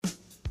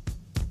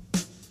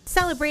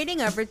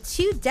Celebrating over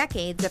 2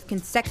 decades of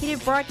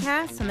consecutive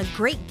broadcasts on the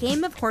great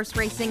game of horse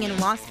racing in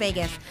Las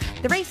Vegas,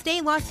 the Race Day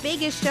Las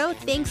Vegas show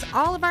thanks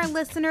all of our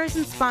listeners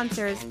and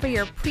sponsors for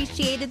your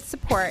appreciated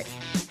support.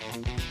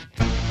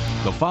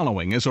 The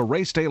following is a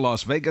Race Day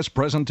Las Vegas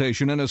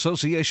presentation in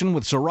association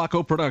with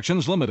Sirocco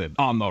Productions Limited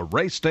on the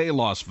Race Day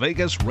Las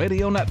Vegas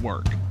Radio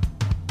Network.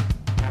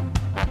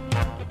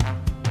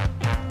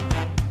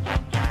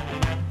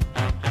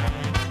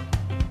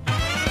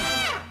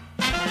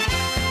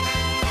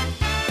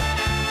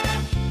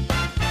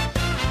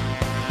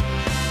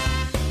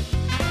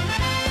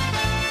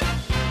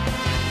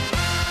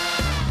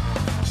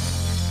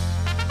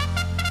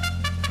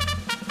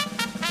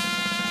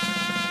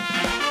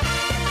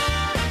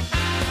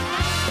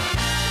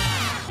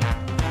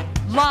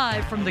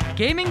 Live from the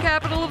gaming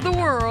capital of the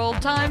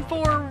world, time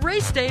for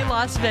Race Day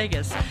Las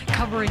Vegas,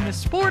 covering the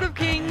sport of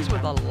kings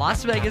with a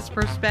Las Vegas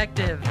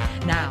perspective.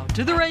 Now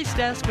to the race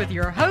desk with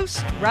your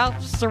host,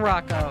 Ralph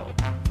Sirocco.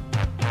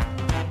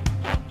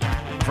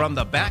 From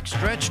the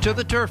backstretch to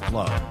the turf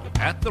club,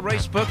 at the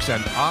racebooks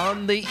and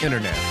on the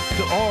internet,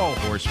 to all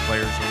horse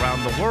players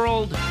around the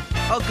world,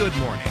 a good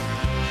morning.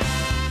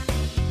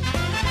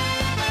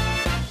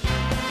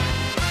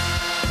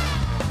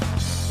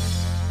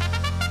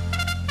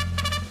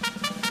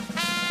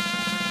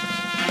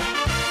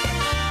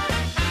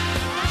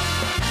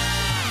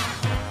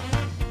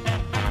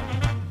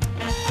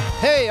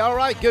 Hey, all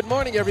right, good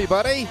morning,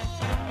 everybody.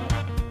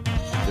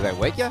 Did I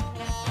wake you?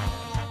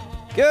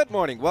 Good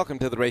morning. Welcome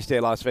to the Race Day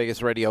Las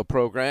Vegas radio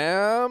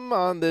program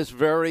on this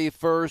very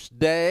first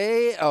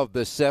day of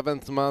the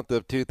 7th month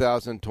of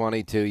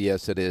 2022.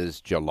 Yes, it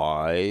is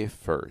July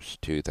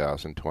 1st,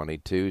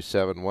 2022.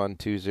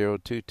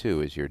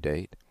 712022 is your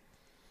date.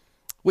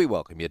 We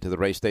welcome you to the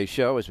Race Day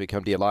show as we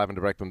come to you live and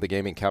direct from the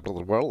gaming capital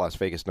of the world, Las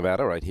Vegas,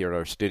 Nevada, right here at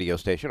our studio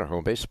station, our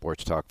home base,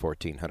 Sports Talk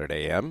 1400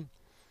 AM.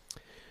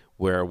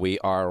 Where we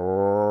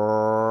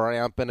are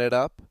ramping it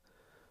up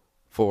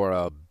for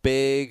a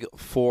big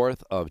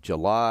 4th of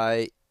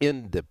July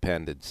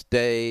Independence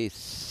Day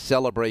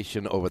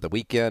celebration over the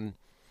weekend.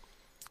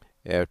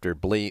 After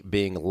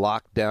being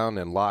locked down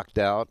and locked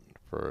out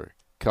for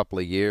a couple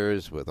of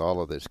years with all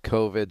of this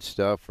COVID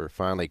stuff, we're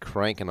finally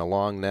cranking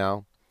along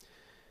now.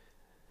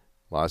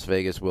 Las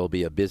Vegas will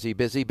be a busy,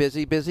 busy,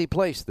 busy, busy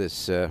place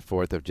this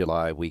 4th of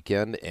July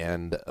weekend,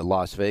 and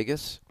Las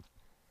Vegas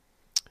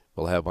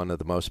we'll have one of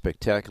the most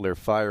spectacular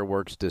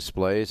fireworks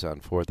displays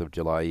on 4th of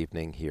July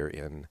evening here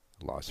in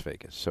Las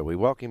Vegas. So we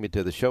welcome you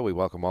to the show. We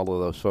welcome all of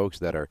those folks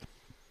that are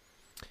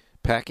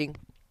packing,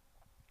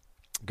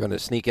 going to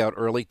sneak out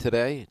early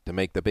today to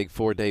make the big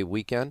 4-day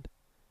weekend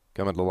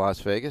coming to Las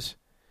Vegas.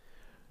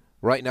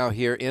 Right now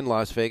here in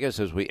Las Vegas,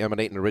 as we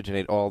emanate and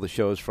originate all the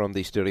shows from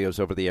the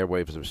studios over the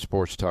airwaves of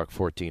Sports Talk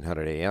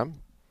 1400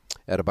 AM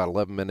at about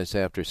 11 minutes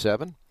after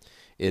 7.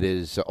 It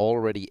is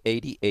already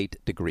 88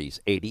 degrees,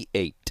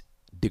 88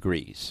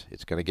 degrees.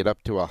 It's going to get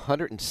up to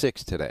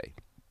 106 today.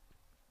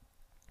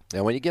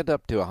 Now, when you get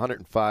up to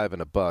 105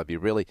 and above, you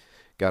really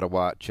got to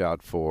watch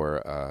out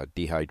for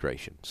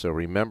dehydration. So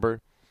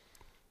remember,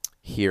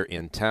 here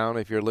in town,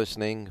 if you're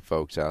listening,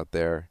 folks out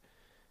there,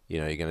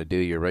 you're going to do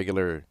your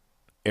regular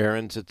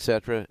errands,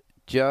 etc.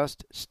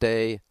 Just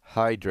stay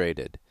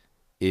hydrated.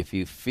 If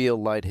you feel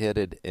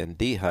lightheaded and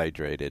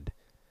dehydrated,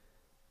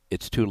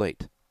 it's too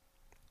late.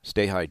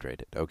 Stay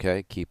hydrated,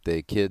 okay? Keep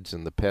the kids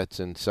and the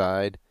pets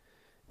inside.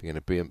 You're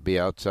going to be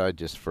outside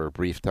just for a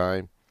brief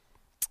time,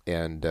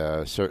 and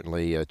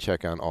certainly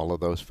check on all of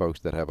those folks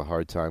that have a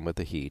hard time with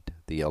the heat,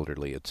 the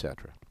elderly,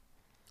 etc.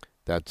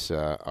 That's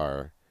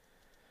our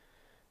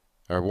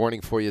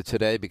warning for you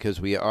today,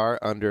 because we are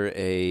under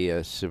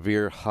a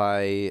severe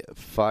high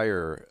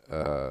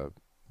fire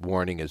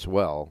warning as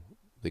well.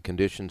 The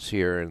conditions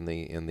here in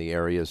the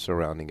areas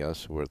surrounding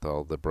us with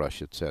all the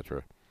brush,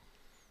 etc.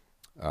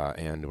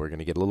 And we're going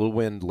to get a little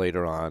wind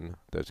later on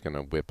that's going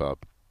to whip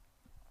up.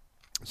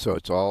 So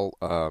it's all,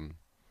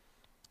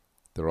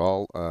 they're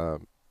all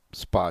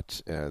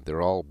spots,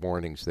 they're all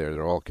warnings there.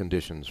 They're all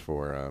conditions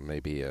for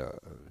maybe, to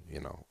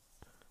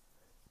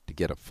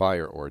get a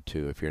fire or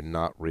two if you're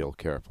not real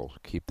careful.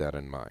 Keep that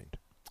in mind.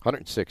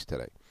 106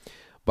 today.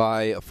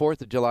 By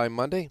 4th of July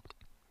Monday,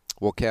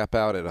 we'll cap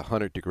out at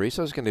 100 degrees.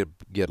 So it's going to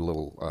get a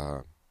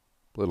little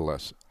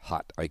less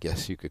hot, I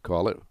guess you could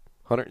call it.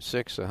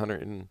 106,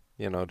 100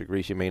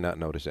 degrees, you may not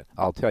notice it.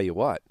 I'll tell you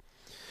what.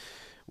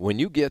 When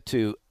you get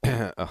to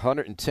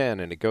 110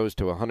 and it goes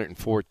to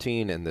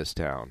 114 in this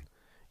town,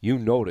 you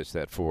notice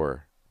that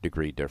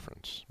 4-degree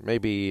difference.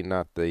 Maybe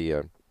not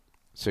the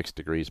 6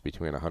 degrees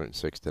between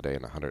 106 today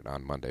and 100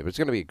 on Monday. But it's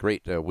going to be a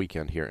great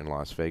weekend here in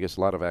Las Vegas.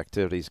 A lot of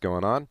activities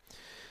going on.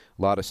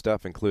 A lot of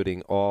stuff,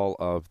 including all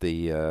of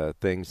the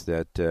things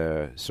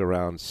that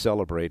surround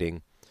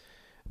celebrating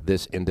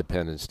this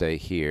Independence Day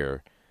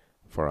here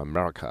for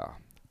America.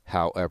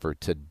 However,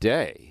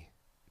 today,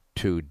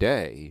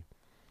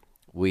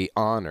 we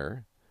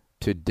honor,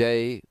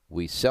 today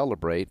we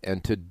celebrate,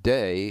 and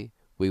today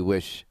we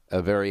wish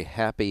a very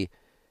happy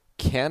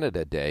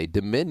Canada Day,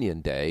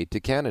 Dominion Day to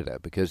Canada,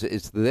 because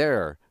it's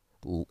their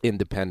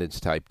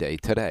Independence type day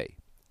today.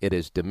 It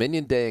is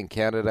Dominion Day in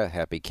Canada.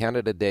 Happy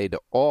Canada Day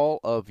to all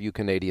of you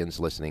Canadians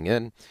listening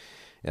in.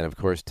 And, of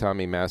course,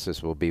 Tommy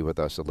Massis will be with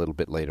us a little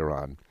bit later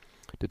on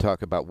to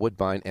talk about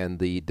Woodbine and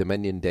the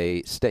Dominion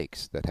Day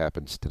Stakes that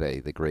happens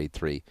today, the Grade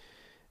 3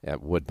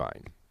 at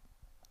Woodbine.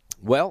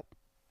 Well,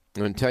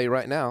 I'm going to tell you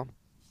right now,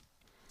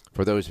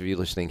 for those of you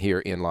listening here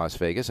in Las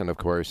Vegas and, of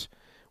course,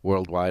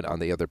 worldwide on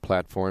the other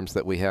platforms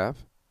that we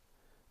have,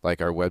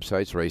 like our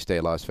websites,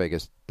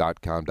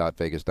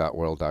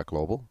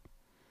 racedaylasvegas.com.vegas.world.global,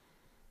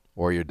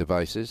 or your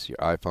devices, your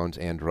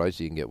iPhones, Androids,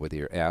 you can get with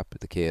your app,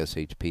 the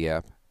KSHP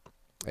app,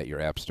 at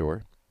your app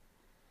store,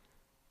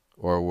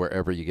 or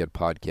wherever you get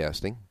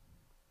podcasting.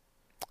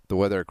 The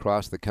weather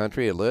across the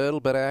country, a little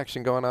bit of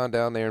action going on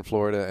down there in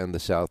Florida and the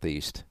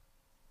southeast.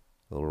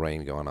 A little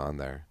rain going on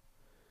there.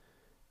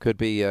 Could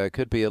be a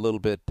little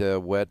bit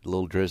wet, a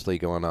little drizzly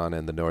going on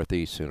in the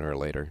northeast sooner or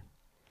later.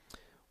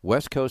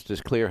 West Coast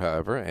is clear,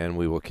 however, and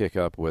we will kick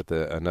up with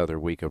another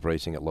week of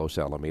racing at Los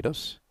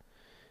Alamitos.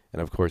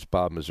 And, of course,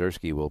 Bob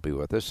Mazursky will be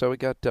with us. So we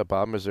got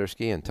Bob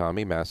Mazursky and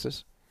Tommy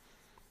Massis,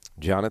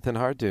 Jonathan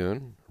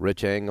Hardoon,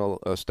 Rich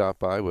Engel stopped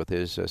by with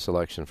his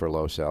selection for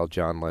Los Al,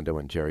 John Lendo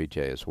and Jerry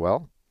J as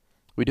well.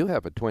 We do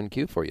have a twin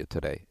queue for you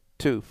today,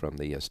 2 from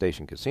the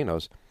station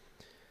casinos.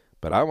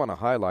 But I want to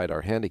highlight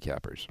our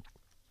handicappers.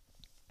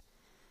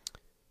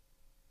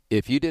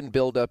 If you didn't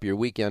build up your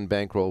weekend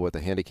bankroll with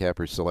the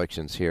handicapper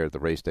selections here at the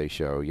Race Day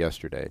Show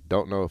yesterday,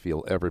 don't know if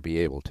you'll ever be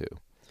able to.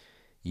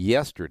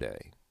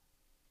 Yesterday,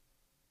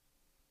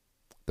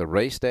 the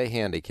Race Day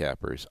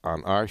handicappers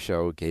on our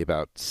show gave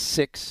out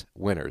 6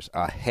 winners,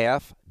 a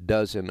half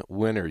dozen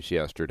winners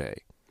yesterday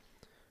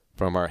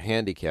from our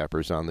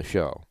handicappers on the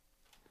show.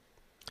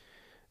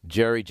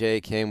 Jerry J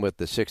came with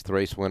the 6th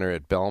race winner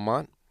at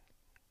Belmont.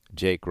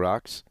 Jake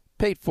Rocks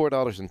paid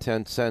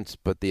 $4.10,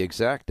 but the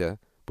exacta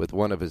with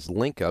one of his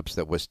link-ups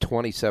that was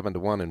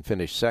 27-1 and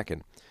finished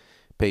second,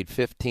 paid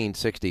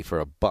 $15.60 for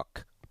a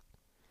buck.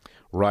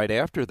 Right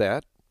after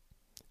that,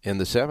 in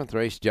the 7th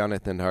race,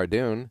 Jonathan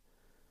Hardoon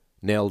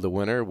nailed the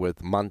winner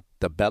with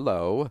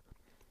Montebello,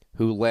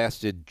 who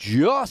lasted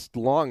just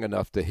long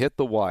enough to hit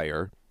the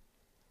wire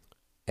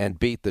and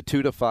beat the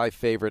 2-5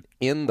 favorite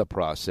in the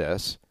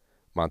process.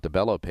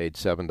 Montebello paid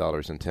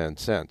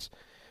 $7.10.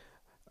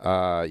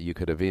 You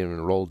could have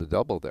even rolled a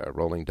double there,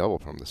 rolling double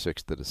from the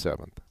 6th to the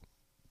 7th.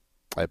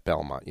 At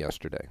Belmont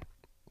yesterday.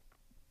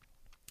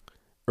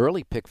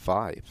 Early pick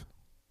 5.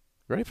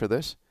 Ready for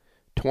this?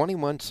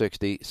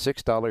 $21.60,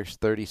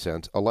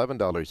 $6.30,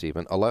 $11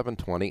 even,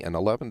 $11.20, and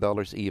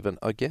 $11 even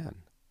again.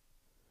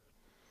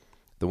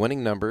 The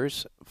winning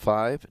numbers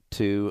 5,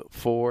 2,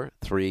 4,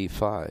 3,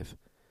 5.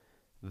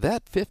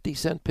 That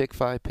 50-cent pick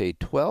 5 paid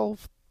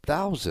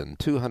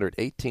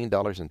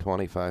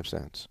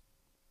 $12,218.25.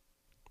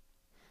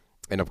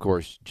 And of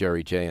course,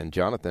 Jerry J and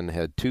Jonathan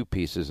had 2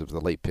 pieces of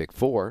the late pick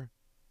 4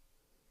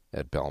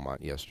 at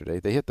Belmont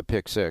yesterday. They hit the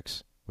pick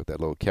 6 with that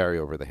little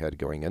carryover they had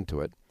going into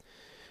it.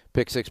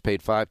 Pick 6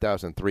 paid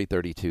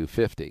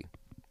 $5,332.50.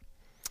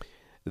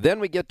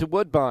 Then we get to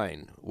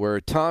Woodbine, where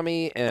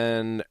Tommy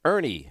and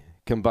Ernie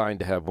combined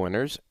to have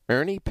winners.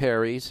 Ernie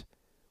Perry's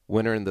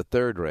winner in the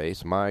 3rd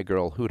race, My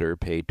Girl Hooter,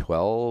 paid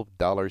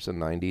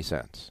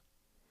 $12.90.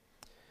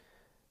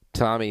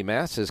 Tommy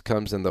Massis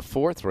comes in the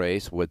 4th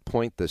race with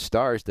Point the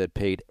Stars that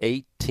paid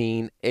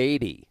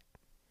 $18.80.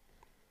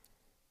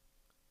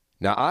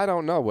 Now, I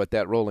don't know what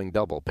that rolling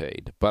double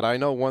paid, but I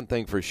know one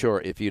thing for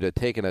sure. If you'd have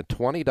taken a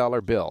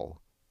 $20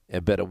 bill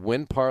and bet a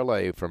win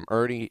parlay from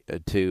Ernie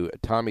to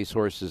Tommy's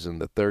horses in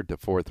the 3rd to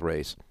 4th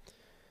race,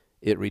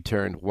 it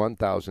returned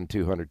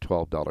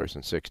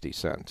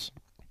 $1,212.60.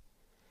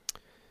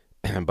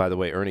 And by the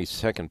way, Ernie's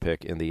 2nd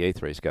pick in the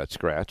 8th race got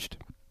scratched.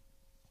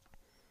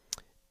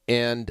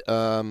 And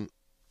at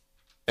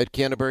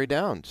Canterbury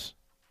Downs,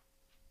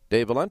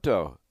 Dave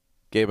Valento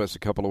gave us a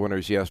couple of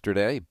winners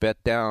yesterday.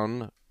 Bet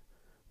down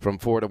from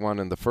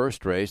 4-1 in the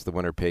 1st race, the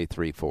winner paid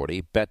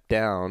 $3.40. Bet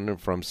down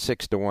from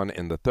 6-1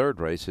 in the 3rd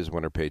race, his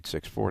winner paid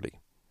 $6.40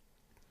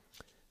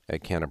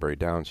 at Canterbury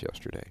Downs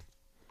yesterday.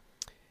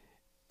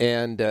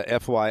 And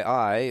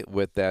FYI,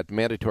 with that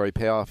mandatory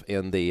payoff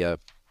in the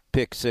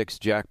pick 6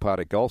 jackpot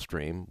at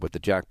Gulfstream, with the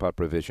jackpot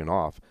provision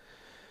off,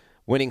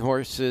 winning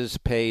horses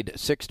paid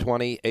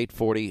 $6.20,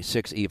 $8.40,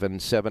 6 even,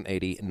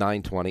 $7.80,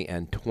 $9.20,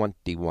 and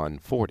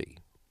 $21.40.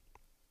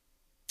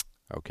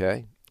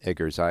 Okay,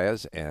 Edgar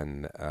Zayas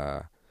and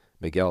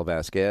Miguel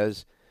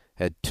Vasquez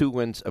had 2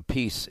 wins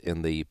apiece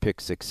in the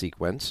pick 6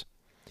 sequence.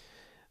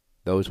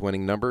 Those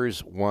winning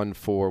numbers 1,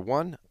 4,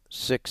 1,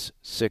 6,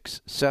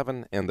 6,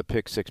 7, and the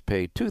pick 6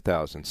 paid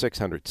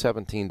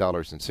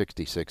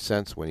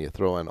 $2,617.66 when you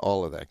throw in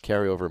all of that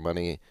carryover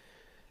money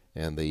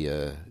and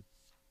the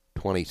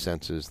 20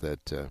 cents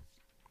that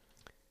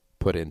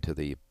put into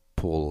the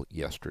pool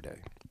yesterday.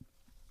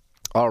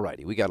 All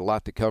righty, we got a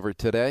lot to cover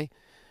today.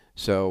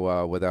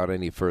 So without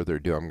any further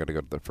ado, I'm going to go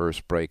to the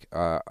first break.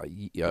 I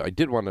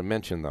did want to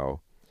mention,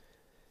 though,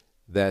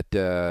 that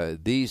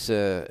these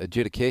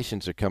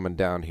adjudications are coming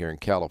down here in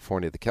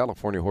California. The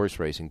California Horse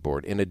Racing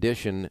Board, in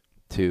addition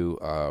to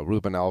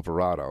Ruben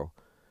Alvarado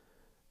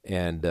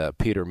and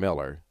Peter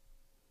Miller,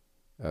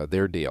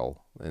 their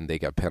deal, and they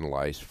got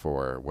penalized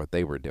for what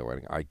they were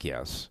doing, I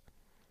guess.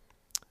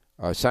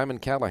 Simon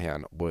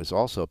Callahan was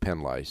also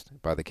penalized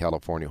by the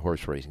California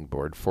Horse Racing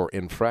Board for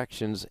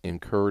infractions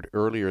incurred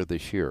earlier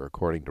this year,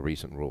 according to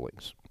recent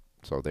rulings.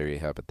 So there you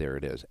have it. There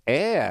it is.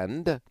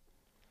 And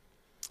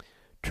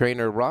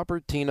trainer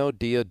Robertino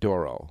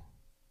Diodoro,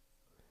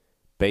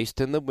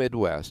 based in the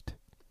Midwest,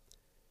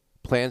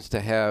 plans to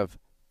have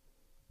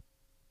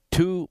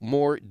 2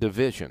 more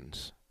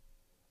divisions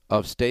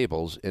of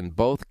stables in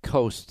both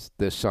coasts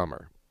this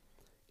summer.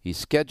 He's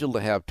scheduled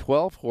to have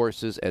 12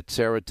 horses at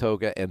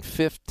Saratoga and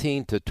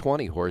 15 to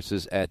 20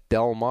 horses at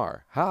Del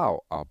Mar.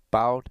 How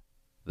about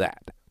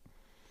that?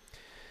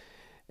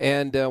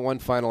 And one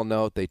final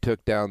note, they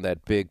took down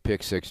that big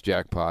Pick 6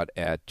 jackpot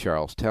at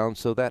Charlestown,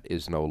 so that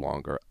is no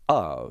longer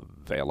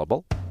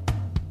available.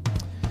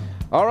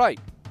 All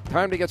right,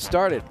 time to get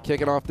started.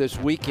 Kicking off this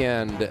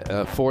weekend,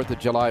 4th of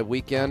July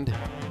weekend,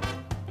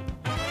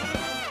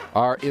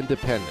 our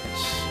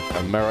independence,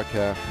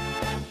 America.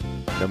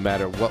 No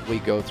matter what we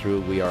go through,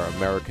 we are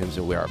Americans,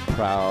 and we are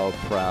proud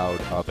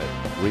of it.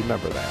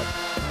 Remember that.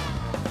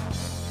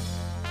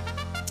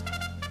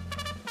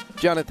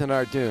 Jonathan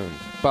Ardoon,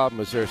 Bob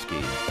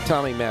Mazursky,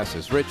 Tommy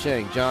Massis, Rich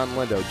Eng, John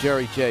Lindo,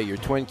 Jerry J., your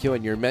Twin Q,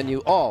 and your menu,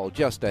 all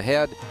just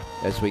ahead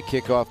as we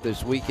kick off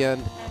this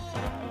weekend.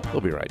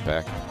 We'll be right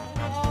back.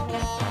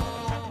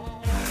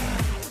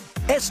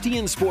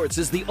 STN Sports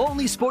is the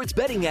only sports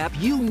betting app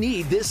you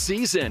need this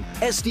season.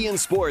 STN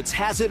Sports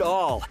has it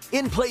all.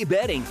 In-play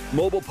betting,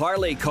 mobile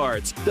parlay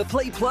cards, the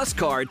Play Plus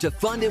card to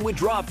fund and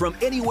withdraw from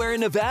anywhere in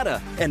Nevada,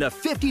 and a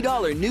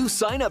 $50 new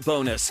sign-up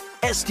bonus.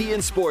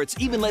 STN Sports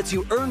even lets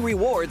you earn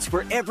rewards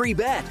for every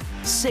bet.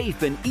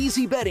 Safe and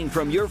easy betting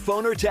from your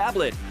phone or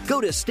tablet.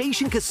 Go to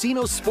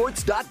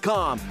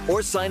StationCasinoSports.com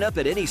or sign up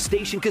at any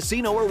Station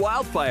Casino or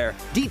Wildfire.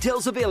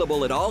 Details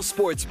available at all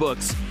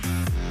sportsbooks.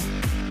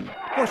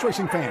 Horse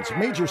racing fans,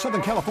 major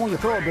Southern California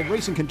thoroughbred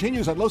racing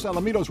continues at Los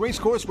Alamitos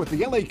Racecourse with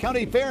the LA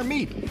County Fair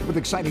Meet, with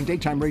exciting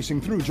daytime racing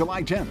through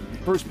July 10th.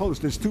 First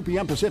post is 2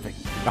 p.m. Pacific.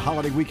 The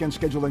holiday weekend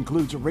schedule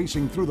includes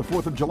racing through the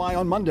 4th of July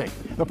on Monday.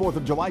 The 4th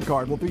of July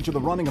card will feature the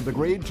running of the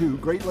Grade 2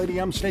 Great Lady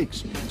M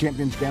Stakes.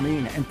 Champions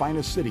Gamine and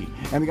Finest City,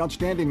 and the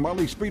outstanding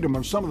Marley's Freedom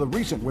are some of the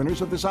recent winners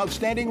of this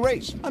outstanding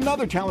race.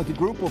 Another talented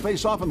group will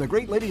face off in the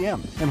Great Lady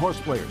M and Horse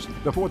Players.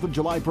 The 4th of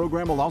July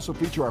program will also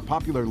feature our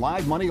popular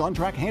live money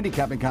on-track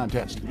handicapping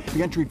contest.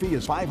 The entry fee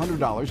is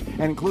 $500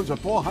 and includes a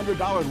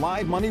 $400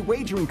 live money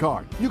wagering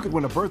card. You could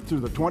win a berth to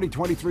the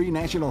 2023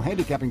 National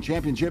Handicapping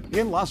Championship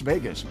in Las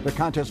Vegas. The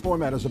contest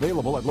format is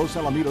available at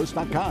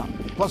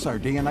losalamitos.com. Plus, our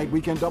day and night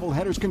weekend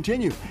doubleheaders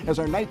continue as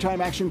our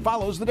nighttime action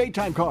follows the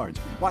daytime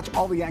cards. Watch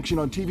all the action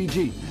on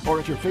TVG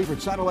or at your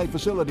favorite satellite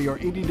facility or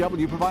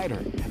ADW provider.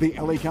 The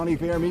LA County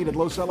Fair Meet at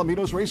Los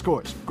Alamitos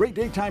Racecourse. Great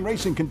daytime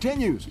racing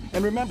continues.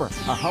 And remember,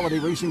 a holiday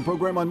racing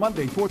program on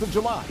Monday, 4th of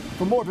July.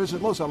 For more,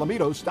 visit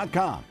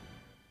losalamitos.com.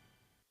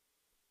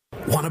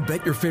 Want to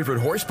bet your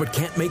favorite horse but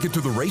can't make it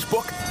to the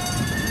racebook?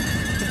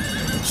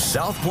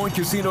 South Point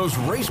Casino's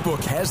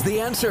Racebook has the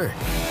answer.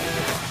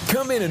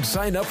 Come in and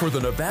sign up for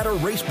the Nevada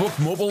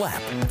Racebook mobile app.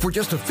 For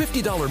just a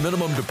 $50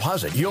 minimum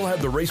deposit, you'll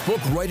have the Racebook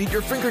right at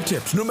your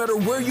fingertips, no matter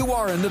where you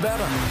are in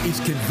Nevada. It's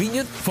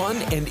convenient, fun,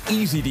 and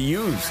easy to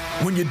use.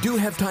 When you do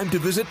have time to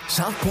visit,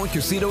 South Point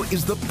Casino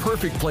is the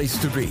perfect place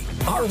to be.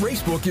 Our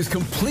Racebook is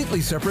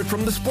completely separate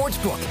from the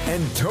Sportsbook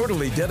and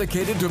totally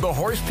dedicated to the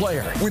horse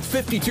player. With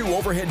 52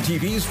 overhead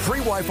TVs, free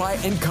Wi-Fi,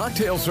 and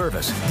cocktail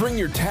service. Bring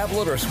your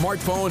tablet or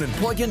smartphone and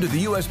plug into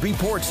the USB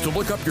ports to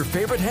look up your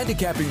favorite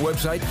handicapping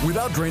website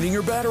without draining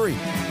your battery.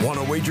 Want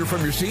to wager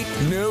from your seat?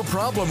 No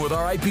problem with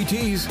our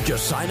IPTs.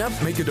 Just sign up,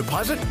 make a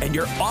deposit, and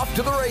you're off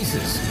to the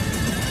races.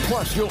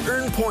 Plus, you'll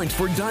earn points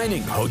for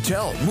dining,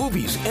 hotel,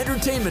 movies,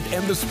 entertainment,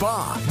 and the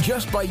spa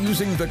just by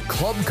using the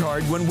club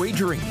card when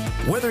wagering.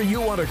 Whether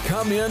you want to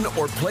come in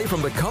or play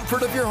from the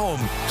comfort of your home,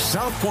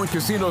 South Point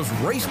Casino's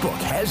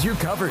Racebook has you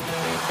covered.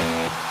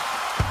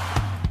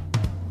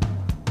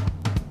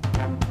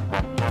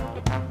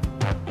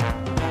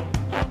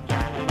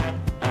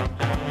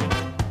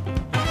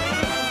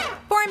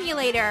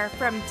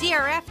 From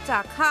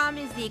DRF.com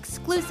is the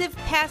exclusive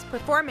past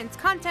performance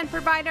content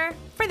provider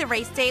for the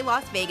Race Day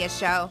Las Vegas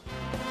show.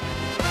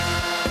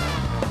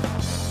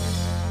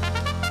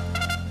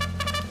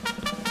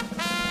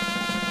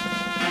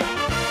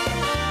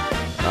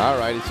 All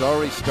right, it's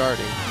already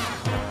starting.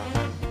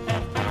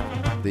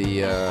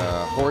 The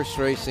Horse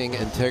Racing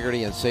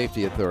Integrity and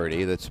Safety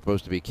Authority that's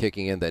supposed to be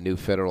kicking in that new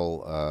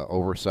federal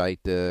oversight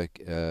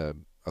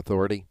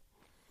authority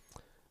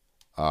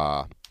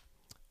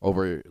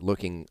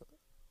overlooking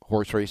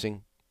horse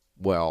racing.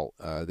 Well,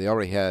 they've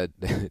already had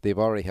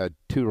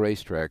 2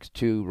 racetracks,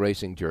 2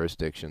 racing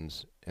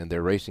jurisdictions, and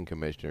their racing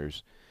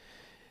commissioners,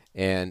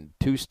 and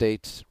 2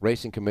 states'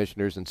 racing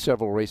commissioners and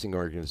several racing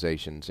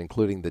organizations,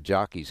 including the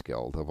Jockeys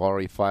Guild, have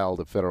already filed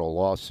a federal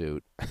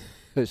lawsuit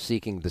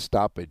seeking the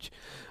stoppage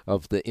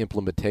of the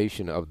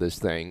implementation of this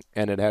thing,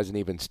 and it hasn't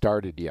even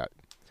started yet.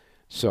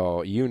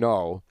 So,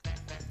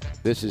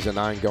 this is an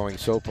ongoing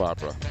soap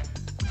opera.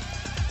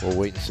 we'll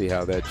wait and see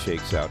how that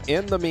shakes out.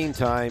 In the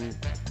meantime,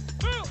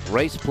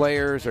 race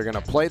players are going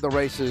to play the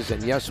races,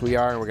 and yes, we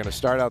are, and we're going to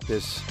start out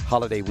this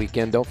holiday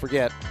weekend. Don't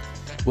forget,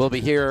 we'll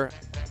be here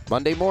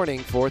Monday morning,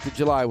 4th of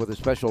July, with a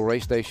special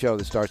race day show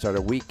that starts at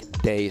a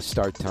weekday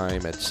start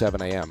time at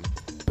 7 a.m.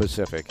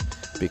 Pacific,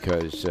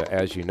 because,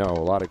 as you know,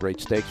 a lot of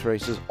great stakes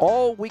races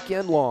all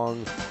weekend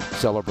long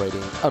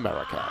celebrating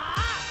America.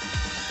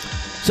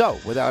 So,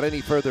 without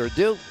any further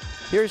ado,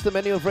 here's the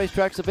menu of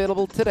racetracks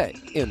available today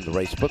in the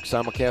Racebook,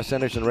 simulcast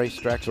centers and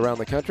racetracks around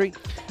the country.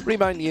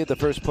 Reminding you the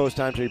first post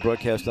times we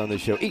broadcast on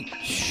this show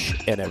each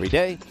and every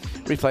day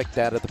reflect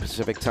that of the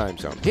Pacific time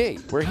zone. Hey,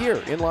 we're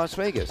here in Las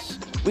Vegas.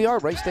 We are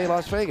Race Day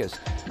Las Vegas.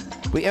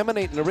 We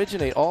emanate and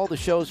originate all the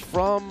shows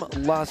from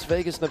Las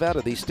Vegas,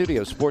 Nevada, these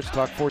studios, Sports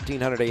Talk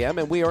 1400 AM,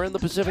 and we are in the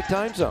Pacific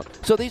time zone.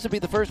 So these will be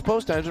the first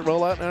post times that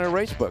roll out in our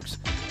race books.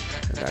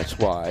 And that's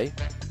why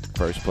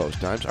first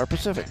post times are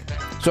Pacific.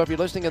 So if you're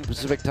listening in the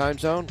Pacific time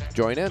zone,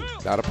 join in,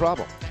 not a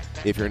problem.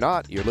 If you're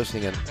not, you're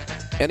listening in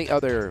any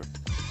other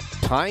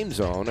time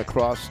zone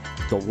across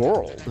the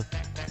world,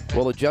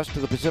 we'll adjust to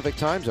the Pacific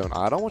time zone.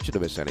 I don't want you to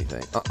miss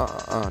anything.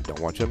 Don't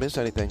want you to miss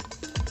anything.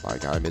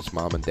 Like I miss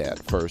mom and dad.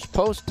 First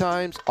post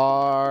times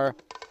are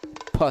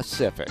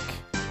Pacific.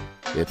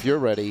 If you're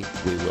ready,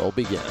 we will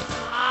begin.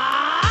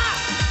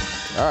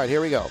 All right,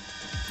 here we go.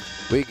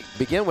 We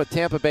begin with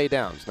Tampa Bay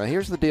Downs. Now,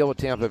 here's the deal with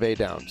Tampa Bay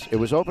Downs. It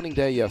was opening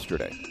day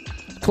yesterday.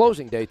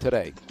 Closing day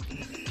today.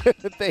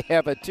 They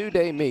have a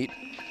 2-day meet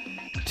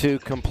to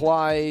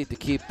comply to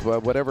keep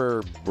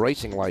whatever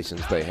racing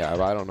license they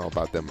have. I don't know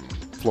about them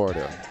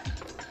Florida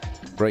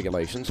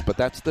regulations, but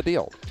that's the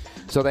deal.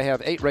 So they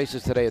have 8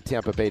 races today at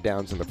Tampa Bay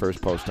Downs in the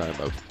first post time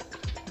of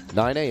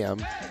 9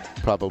 a.m.,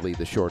 probably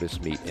the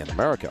shortest meet in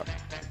America.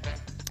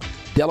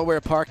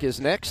 Delaware Park is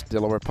next.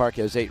 Delaware Park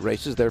has 8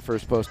 races. Their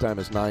first post time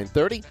is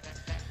 9:30.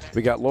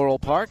 We got Laurel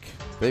Park.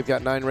 They've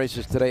got 9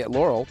 races today at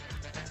Laurel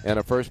and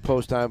a first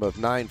post time of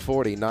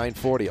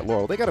 9:40 at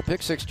Laurel. They got a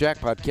pick 6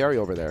 jackpot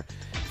carryover there.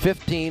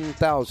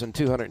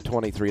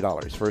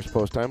 $15,223. First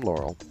post time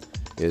Laurel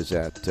is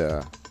at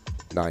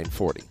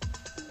 9:40.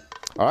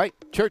 All right,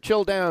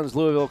 Churchill Downs,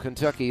 Louisville,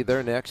 Kentucky.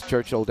 They're next.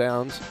 Churchill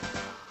Downs.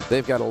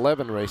 They've got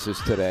 11 races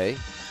today.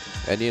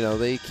 And, you know,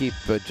 they keep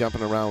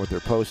jumping around with their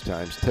post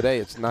times. Today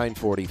it's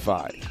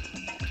 9:45.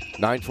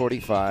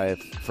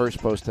 9:45, first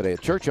post today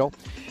at Churchill.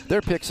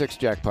 Their pick 6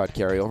 jackpot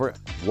carryover,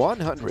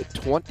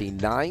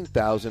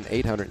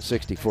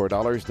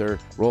 $129,864. They're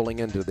rolling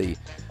into the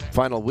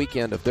final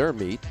weekend of their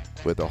meet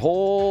with a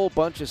whole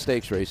bunch of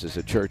stakes races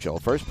at Churchill.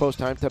 First post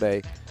time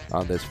today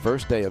on this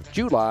first day of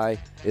July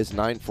is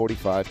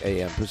 9:45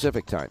 a.m.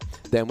 Pacific time.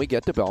 Then we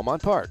get to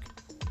Belmont Park.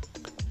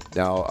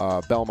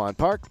 Now, Belmont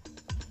Park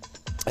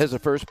has a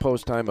first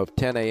post time of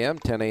 10 a.m.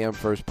 10 a.m.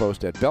 first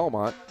post at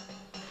Belmont.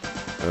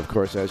 And, of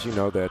course, as you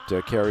know, that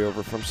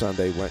carryover from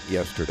Sunday went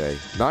yesterday.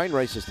 9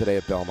 races today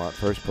at Belmont.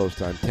 First post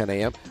time, 10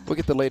 a.m. We'll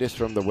get the latest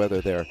from the weather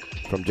there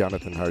from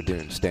Jonathan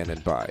Hardoon standing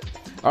by.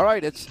 All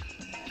right, it's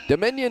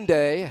Dominion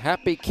Day.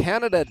 Happy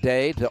Canada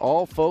Day to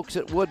all folks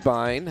at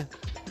Woodbine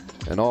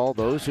and all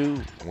those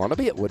who want to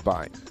be at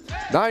Woodbine.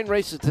 9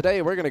 races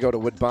today. We're going to go to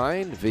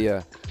Woodbine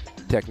via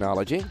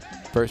technology.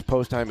 First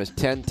post time is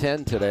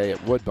 10:10 today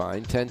at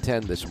Woodbine,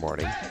 10:10 this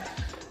morning.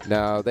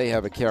 Now, they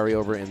have a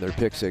carryover in their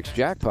Pick 6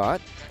 jackpot.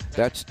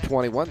 That's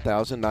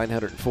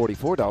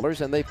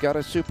 $21,944, and they've got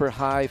a super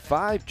high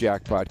 5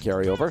 jackpot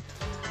carryover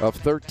of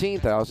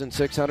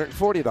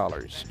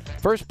 $13,640.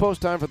 First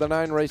post time for the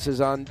 9 races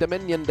on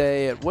Dominion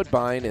Day at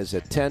Woodbine is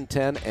at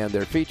 10:10, and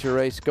their feature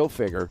race, go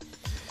figure,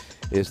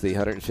 is the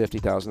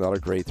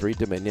 $150,000 Grade 3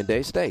 Dominion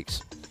Day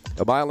Stakes.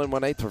 A mile and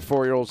 1/8 for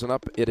 4-year-olds and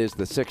up. It is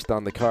the 6th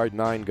on the card.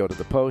 9 go to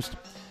the post.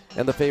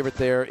 And the favorite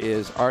there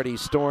is Artie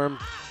Storm.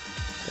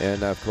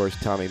 And, of course,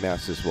 Tommy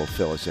Massis will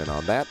fill us in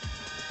on that.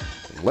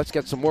 Let's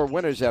get some more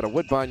winners out of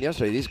Woodbine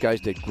yesterday. These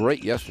guys did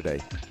great yesterday.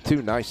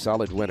 2 nice,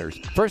 solid winners.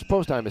 First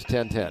post time is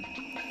 10:10.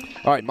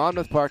 All right,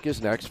 Monmouth Park is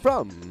next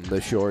from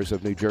the shores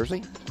of New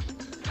Jersey.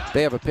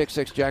 They have a pick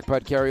 6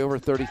 jackpot carryover,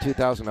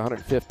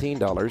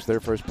 $32,115.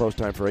 Their first post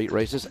time for 8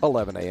 races,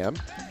 11 a.m.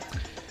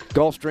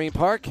 Gulfstream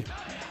Park.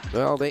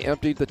 Well, they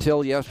emptied the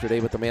till yesterday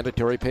with the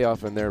mandatory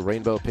payoff in their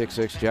Rainbow Pick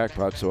 6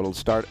 jackpot, so it'll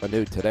start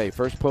anew today.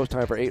 First post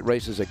time for 8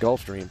 races at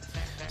Gulfstream,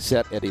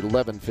 set at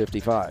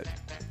 11:55.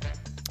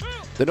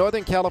 The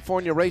Northern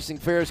California Racing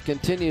Fairs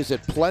continues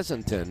at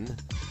Pleasanton,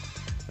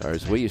 or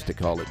as we used to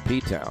call it,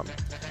 P-Town.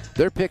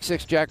 Their Pick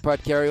 6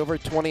 jackpot carryover,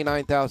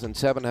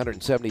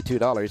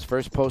 $29,772.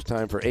 First post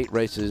time for 8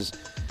 races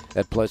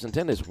at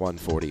Pleasanton is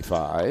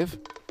 1:45.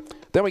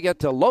 Then we get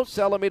to Los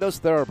Alamitos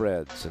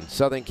Thoroughbreds in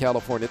Southern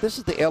California. This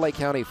is the LA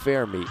County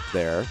Fair meet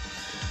there.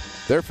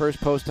 Their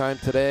first post time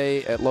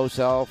today at Los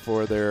Al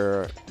for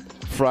their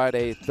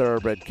Friday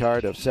Thoroughbred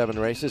card of 7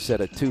 races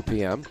set at 2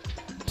 p.m.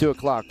 2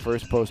 o'clock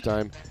first post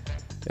time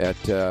at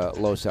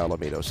Los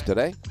Alamitos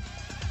today.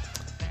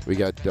 We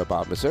got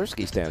Bob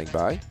Mazursky standing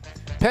by.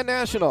 Penn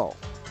National,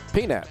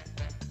 PNAT,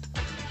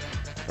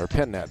 or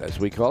PennNat as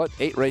we call it.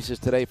 8 races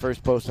today.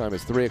 First post time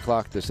is 3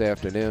 o'clock this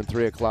afternoon.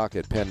 3 o'clock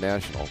at Penn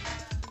National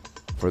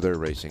for their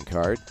racing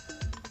card.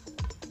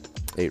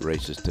 8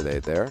 races today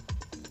there.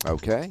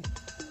 Okay.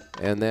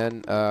 And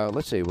then,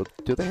 let's see,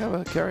 do they have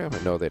a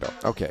carryover? No, they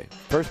don't. Okay.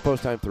 First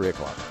post time, 3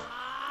 o'clock.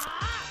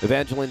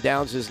 Evangeline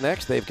Downs is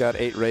next. They've got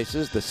 8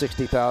 races. The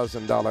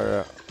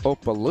 $60,000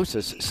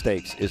 Opelousas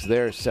Stakes is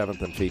their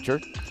 7th and feature.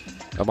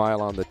 A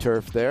mile on the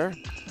turf there.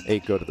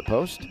 8 go to the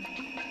post.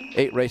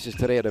 8 races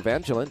today at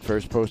Evangeline.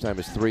 First post time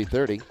is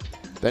 3:30.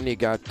 Then you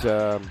got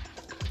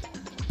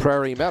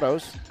Prairie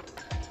Meadows.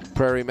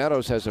 Prairie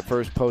Meadows has a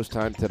first post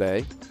time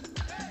today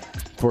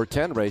for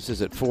 10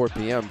 races at 4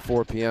 p.m.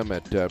 4 p.m.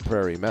 at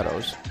Prairie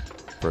Meadows.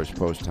 First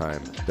post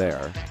time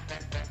there.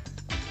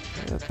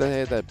 They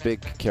had that big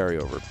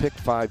carryover. Pick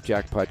 5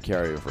 jackpot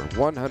carryover.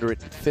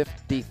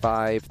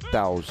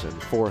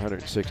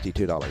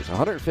 $155,462.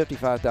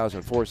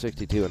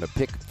 $155,462 in a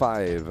pick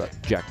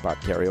 5 jackpot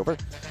carryover.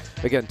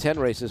 Again, 10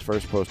 races,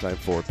 first post time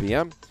 4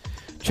 p.m.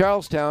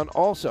 Charlestown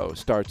also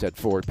starts at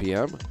 4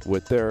 p.m.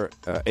 with their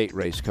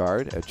 8-race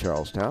card at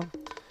Charlestown.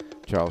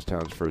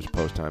 Charlestown's first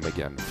post time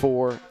again,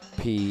 4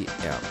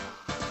 p.m.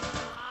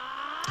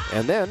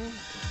 And then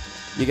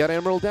you got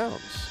Emerald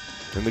Downs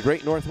in the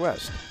Great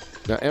Northwest.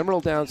 Now,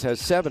 Emerald Downs has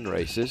 7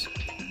 races,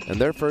 and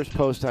their first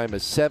post time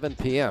is 7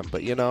 p.m.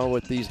 But, you know,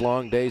 with these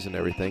long days and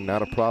everything,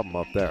 not a problem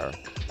up there.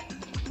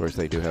 Of course,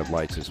 they do have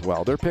lights as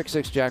well. Their Pick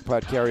 6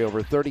 jackpot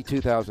carryover,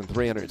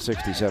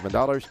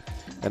 $32,367.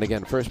 And,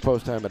 again, first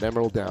post time at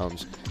Emerald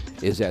Downs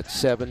is at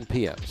 7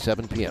 p.m.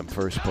 7 p.m.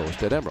 first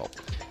post at Emerald.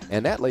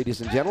 And that,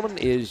 ladies and gentlemen,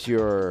 is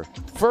your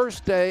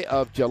first day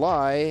of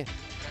July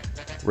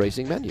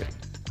racing menu.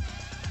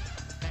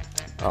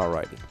 All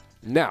righty.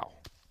 Now,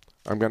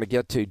 I'm going to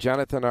get to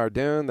Jonathan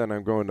Ardoon, then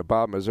I'm going to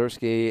Bob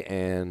Mazurski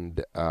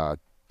and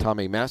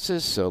Tommy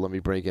Massis. So let me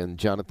bring in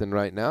Jonathan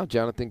right now.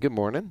 Jonathan, good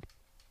morning.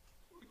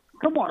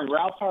 Good morning,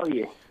 Ralph. How are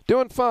you?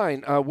 Doing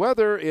fine.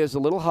 Weather is a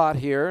little hot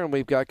here, and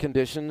we've got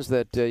conditions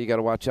that you got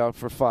to watch out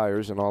for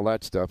fires and all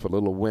that stuff. A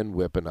little wind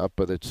whipping up,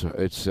 but it's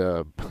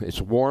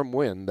warm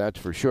wind, that's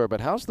for sure.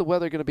 But how's the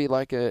weather going to be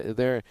like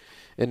there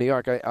in New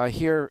York? I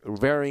hear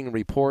varying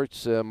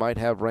reports. Might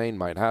have rain,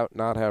 might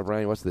not have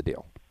rain. What's the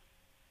deal?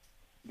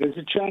 There's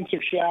a chance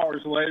of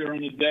showers later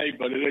in the day,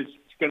 but it's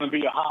going to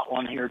be a hot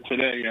one here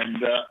today.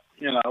 And,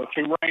 if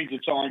it rains,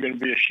 it's only going to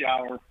be a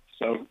shower.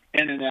 So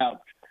in and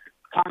out.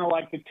 Kind of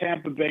like the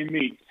Tampa Bay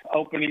meets.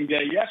 Opening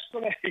day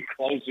yesterday,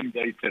 closing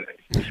day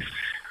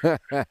today.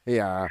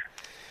 Yeah.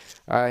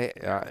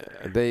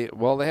 They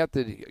have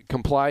to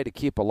comply to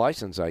keep a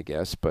license, I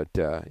guess. But,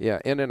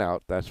 in and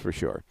out, that's for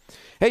sure.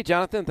 Hey,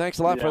 Jonathan, thanks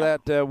a lot for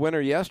that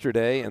winner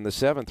yesterday in the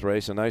 7th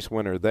race. A nice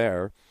winner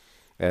there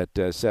at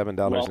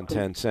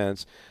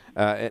 $7.10.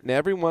 And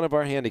every one of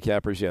our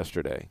handicappers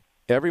yesterday,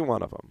 every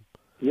one of them,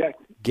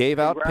 gave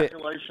out picks.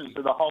 Congratulations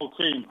to the whole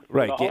team.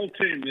 Right. The whole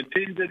team. The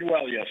team did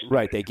well yesterday.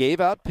 Right. They gave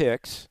out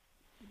picks,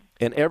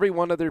 and every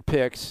one of their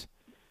picks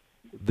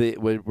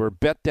were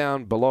bet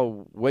down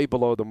way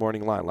below the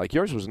morning line. Like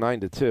yours was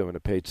 9-2, and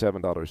it paid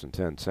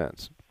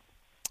 $7.10.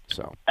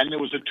 So. And there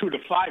was a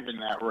 2-5 in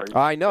that race.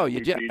 I know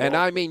you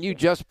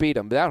just beat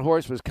him. That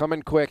horse was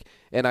coming quick,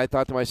 and I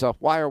thought to myself,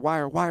 wire.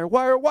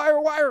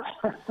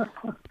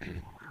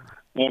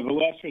 Yeah,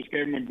 Velasquez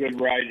gave him a good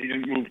ride. He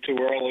didn't move too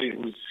early. It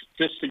was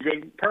just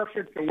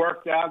perfect. It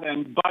worked out.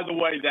 And by the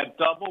way, that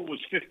double was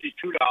 $52.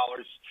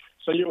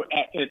 So you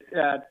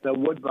at the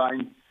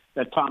Woodbine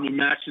that Tommy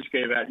Massis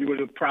gave out, you would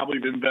have probably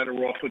been better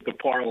off with the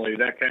parlay.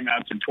 That came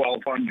out to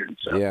 $1,200.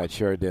 So. Yeah, it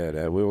sure did.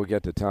 We will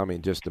get to Tommy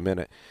in just a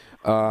minute.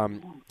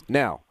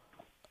 Now,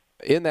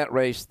 in that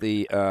race,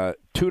 the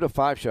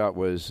 2-5 shot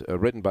was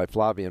ridden by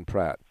Flavien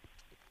Prat,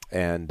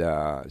 and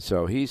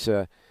so he's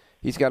got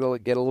to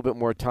get a little bit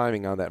more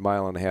timing on that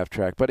 1.5-mile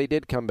track, but he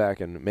did come back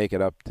and make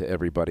it up to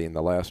everybody in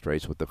the last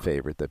race with the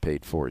favorite that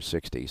paid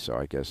 $460. So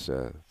I guess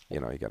you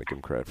got to give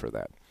him credit for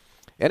that.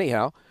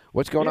 Anyhow,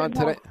 what's going on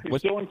today?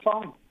 He's doing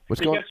fine. He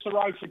gets to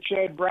ride for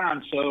Chad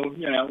Brown, so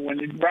when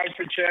he rides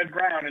for Chad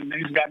Brown, and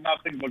he's got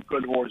nothing but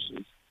good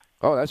horses.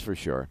 Oh, that's for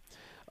sure.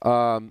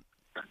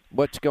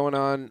 What's going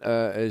on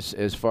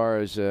as far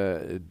as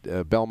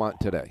Belmont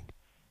today?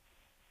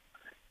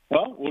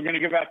 Well, we're going to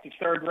give out the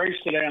 3rd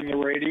race today on the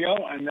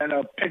radio, and then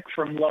a pick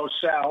from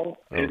LoSal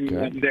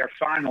in their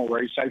final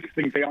race. I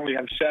think they only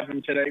have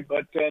 7 today,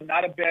 but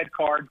not a bad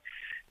card.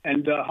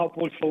 And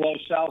hopefully for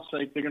LoSal's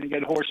sake, they're going to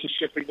get horses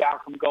shipping down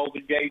from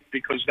Golden Gate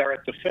because they're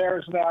at the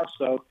fairs now.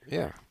 So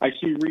I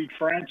see Reed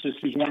Francis,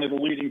 who's one of the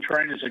leading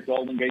trainers at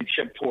Golden Gate,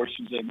 shipped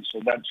horses in,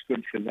 so that's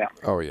good for them.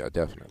 Oh, yeah,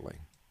 definitely.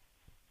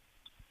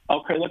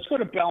 Okay, let's go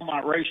to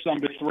Belmont, race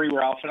number 3,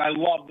 Ralph. And I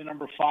love the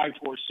number 5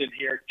 horse in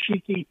here,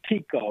 Cheeky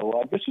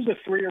Tico. This is a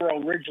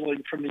 3-year-old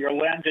Ridgeling from the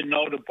Orlando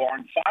Noda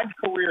barn. 5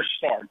 career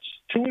starts,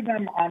 2 of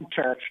them on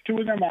turf, 2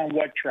 of them on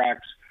wet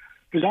tracks.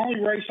 His only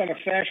race on a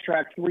fast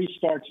track, 3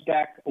 starts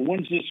back,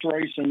 wins this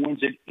race and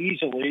wins it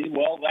easily.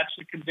 Well, that's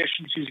the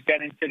conditions he's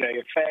getting today.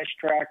 A fast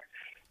track,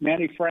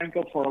 Manny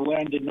Franco for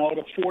Orlando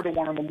Noda,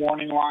 4-1 on the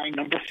morning line.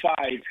 Number 5,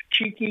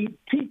 Cheeky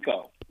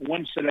Tico,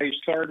 wins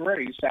today's 3rd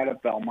race out of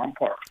Belmont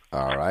Park.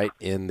 All right.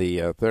 In the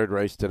 3rd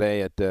race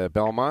today at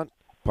Belmont,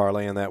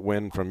 parlaying that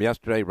win from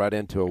yesterday right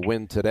into a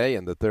win today.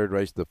 In the third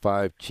race, the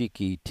 5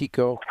 Cheeky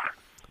Tico,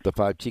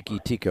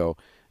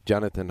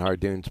 Jonathan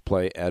Hardoon's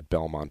play at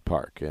Belmont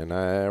Park. And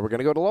we're going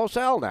to go to Los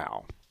Al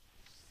now.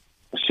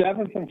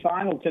 Seventh and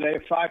final today, a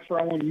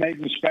 5-furlong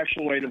maiden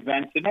special weight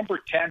event. The number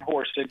 10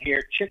 horse in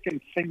here, Chicken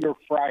Finger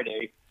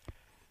Friday.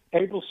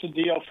 Abel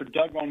Cedillo for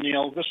Doug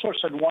O'Neill. This horse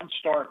had one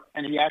start,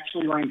 and he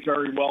actually ran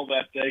very well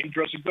that day. He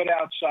draws a good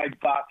outside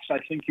box. I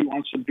think he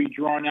wants to be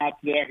drawn out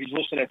there. He's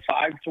listed at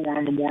 5-1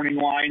 on the morning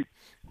line.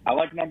 I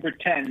like number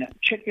 10,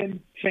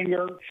 Chicken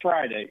Finger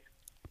Friday.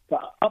 The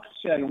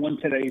upset and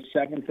win today's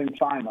seventh and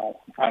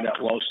final out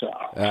at Los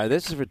Al.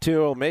 This is for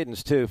 2 old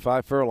maidens, too.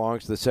 5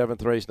 furlongs, the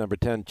 7th race, number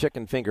 10,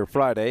 Chicken Finger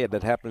Friday. And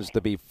it happens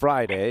to be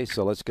Friday,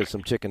 so let's get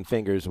some chicken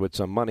fingers with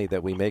some money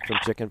that we make from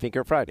Chicken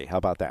Finger Friday. How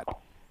about that?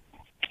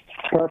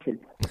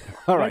 Perfect.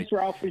 All right. Thanks,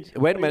 Ralphie.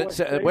 Wait a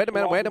minute. Wait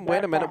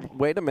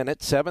a minute.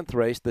 7th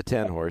race, the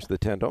 10 horse. The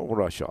 10, don't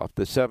rush off.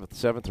 The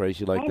 7th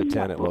race, you like the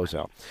 10 at Los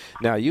Al.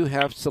 Now, you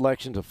have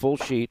selections, a full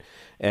sheet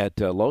at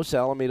Los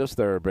Alamitos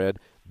Thoroughbred,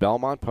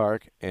 Belmont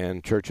Park,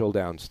 and Churchill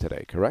Downs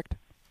today, correct?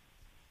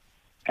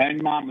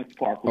 And Monmouth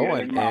Park. You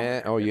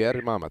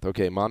added Monmouth.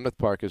 Okay, Monmouth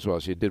Park as well.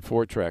 So you did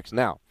 4 tracks.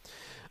 Now,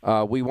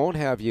 we won't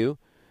have you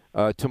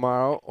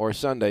tomorrow or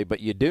Sunday, but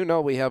you do know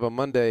we have a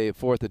Monday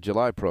 4th of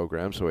July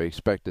program, so we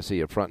expect to see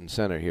you front and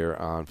center here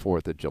on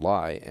 4th of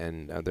July.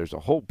 And there's a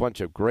whole bunch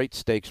of great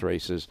stakes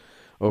races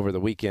over the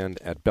weekend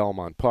at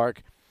Belmont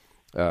Park.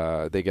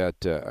 They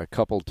got a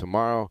couple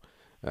tomorrow,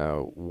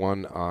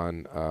 one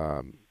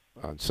on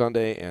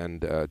Sunday,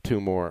 and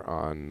 2 more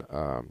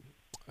on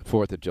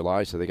 4th of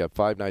July. So they got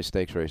 5 nice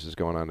stakes races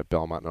going on at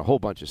Belmont and a whole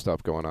bunch of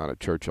stuff going on at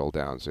Churchill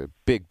Downs. A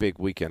big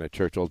weekend at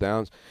Churchill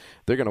Downs.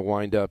 They're going to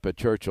wind up at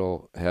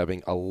Churchill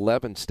having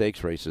 11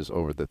 stakes races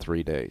over the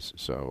 3 days.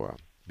 So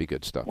be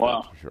good stuff.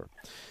 Wow. For sure.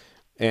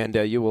 And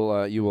you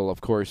will of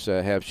course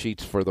have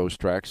sheets for those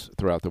tracks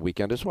throughout the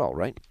weekend as well,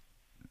 right?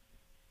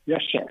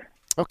 Yes, sir.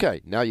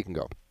 Okay, now you can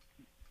go.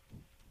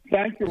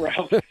 Thank you,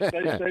 Ralph.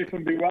 Stay safe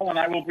and be well, and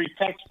I will be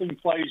texting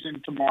plays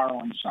in tomorrow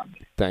and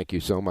Sunday. Thank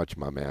you so much,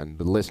 my man.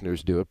 The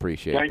listeners do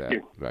appreciate that. Thank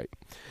you. Right.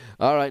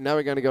 All right, now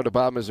we're going to go to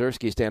Bob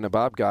Mazursky. Standing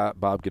Bob.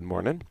 Bob, good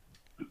morning.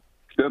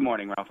 Good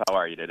morning, Ralph. How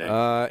are you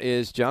today?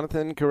 Is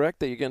Jonathan correct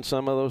that you're getting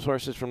some of those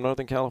horses from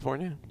Northern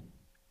California?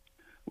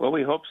 Well,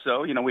 we hope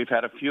so. We've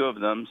had a few of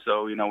them,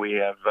 so, we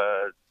have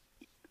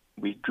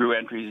we drew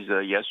entries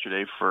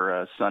yesterday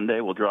for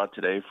Sunday. We'll draw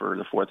today for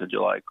the 4th of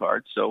July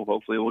card, so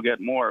hopefully we'll get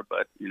more,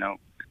 but,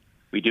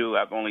 we do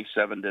have only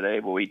 7 today,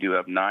 but we do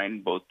have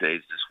 9 both days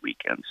this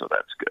weekend, so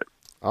that's good.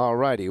 All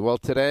righty. Well,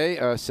 today,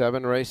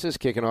 7 races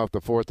kicking off the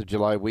 4th of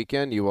July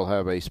weekend. You will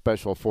have a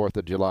special 4th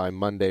of July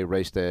Monday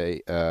race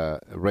day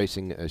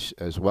racing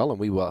as well, and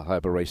we will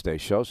have a race day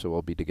show, so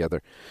we'll be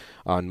together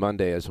on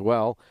Monday as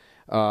well.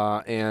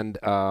 And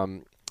a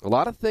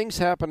lot of things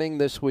happening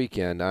this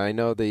weekend. I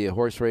know the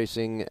Horse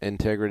Racing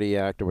Integrity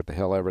Act, or what the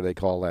hell ever they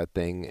call that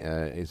thing,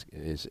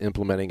 is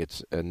implementing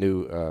its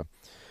new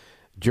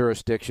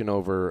jurisdiction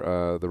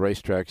over the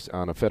racetracks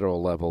on a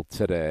federal level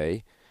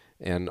today,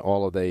 and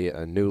all of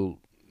the new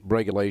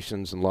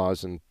regulations and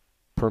laws and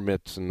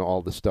permits and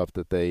all the stuff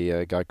that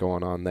they got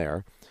going on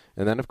there.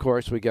 And then, of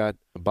course, we got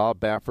Bob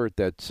Baffert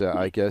that's,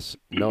 I guess,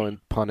 no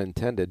pun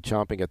intended,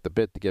 chomping at the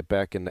bit to get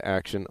back into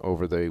action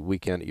over the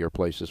weekend at your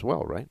place as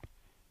well, right?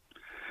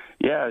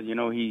 Yeah,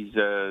 he's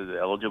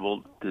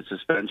eligible. The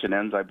suspension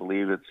ends, I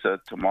believe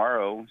it's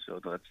tomorrow, so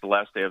that's the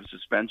last day of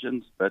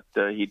suspensions. But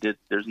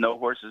there's no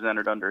horses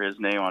entered under his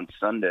name on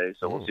Sunday,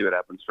 so we'll see what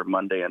happens for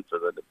Monday and for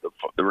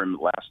the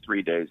last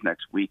 3 days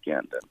next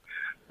weekend. And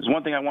there's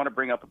one thing I want to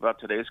bring up about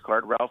today's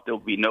card, Ralph. There'll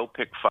be no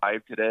pick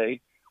 5 today.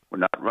 We're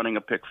not running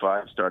a pick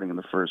 5 starting in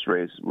the first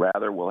race.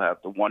 Rather, we'll have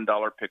the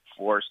 $1 pick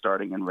 4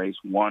 starting in race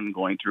 1,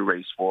 going through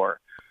race 4.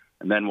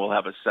 And then we'll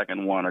have a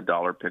second one,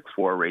 $1 pick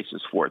 4,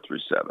 races 4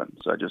 through 7.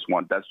 So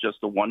that's just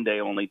a 1-day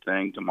only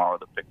thing. Tomorrow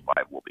the pick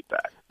 5 will be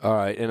back. All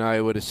right, and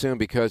I would assume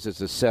because it's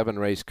a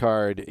 7-race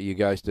card, you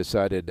guys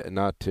decided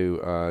not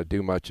to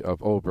do much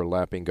of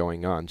overlapping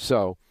going on.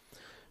 So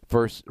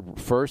first,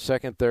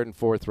 second, third, and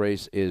fourth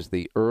race is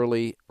the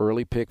early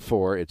pick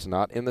 4. It's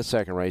not in the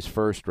second race.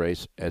 First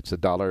race, it's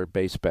 $1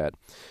 base bet,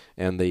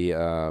 and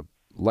the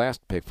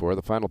last pick 4,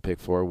 the final pick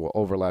 4, will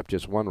overlap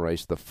just one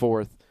race. The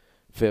 4th,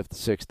 5th,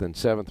 6th, and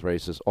 7th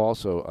races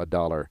also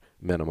 $1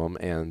 minimum,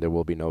 and there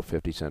will be no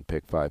 50-cent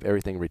pick 5.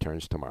 Everything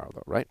returns tomorrow,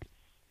 though, right?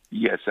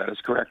 Yes, that is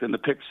correct. And the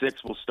pick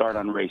 6 will start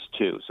on race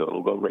 2, so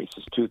it'll go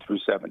races 2 through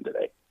 7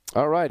 today.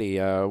 All righty.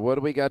 What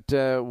do we got?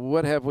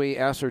 What have we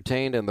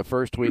ascertained in the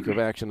first week of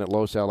action at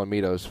Los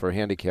Alamitos for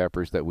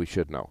handicappers that we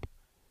should know?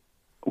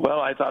 Well,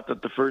 I thought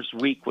that the first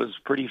week was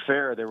pretty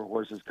fair. There were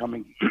horses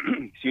coming,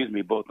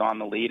 both on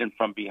the lead and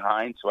from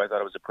behind, so I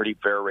thought it was a pretty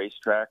fair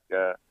racetrack.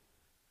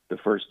 The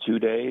first 2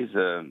 days,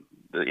 the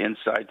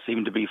inside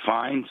seemed to be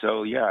fine.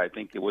 So, yeah, I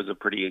think it was a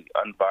pretty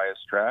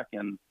unbiased track.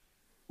 And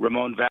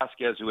Ramon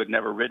Vasquez, who had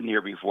never ridden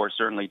here before,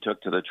 certainly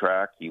took to the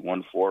track. He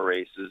won 4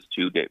 races,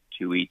 two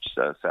each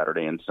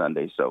Saturday and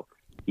Sunday. So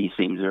he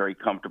seems very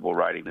comfortable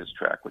riding this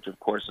track, which, of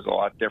course, is a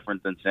lot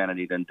different than Santa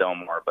Anita and Del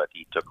Mar, but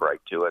he took right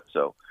to it.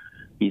 So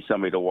he's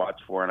somebody to watch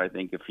for, and I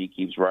think if he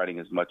keeps riding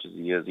as much as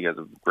he is, he has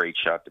a great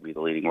shot to be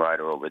the leading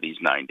rider over these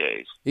 9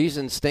 days. He's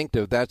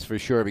instinctive, that's for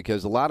sure,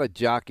 because a lot of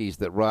jockeys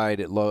that ride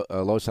at Los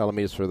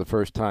Alamitos for the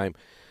first time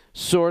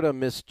sort of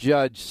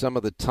misjudge some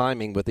of the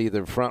timing with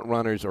either front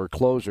runners or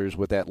closers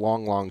with that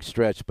long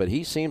stretch, but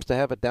he seems to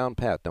have it down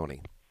pat, don't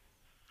he?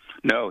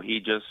 No, he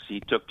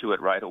took to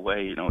it right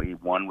away. He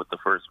won with the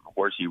first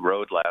horse he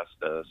rode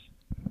last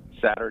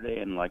Saturday,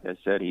 and like I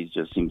said, he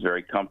just seems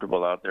very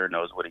comfortable out there,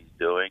 knows what he's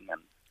doing,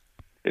 and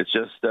it's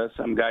just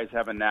some guys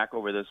have a knack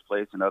over this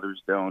place and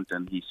others don't,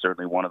 and he's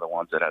certainly one of the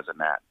ones that has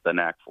the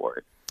knack for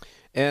it.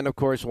 And, of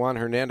course, Juan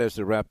Hernandez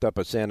wrapped up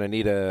a Santa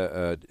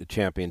Anita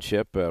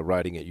championship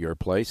riding at your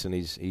place, and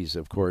he's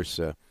of course,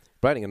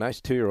 riding a nice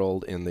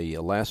 2-year-old in the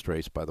last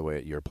race, by the way,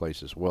 at your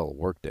place as well,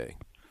 Workday.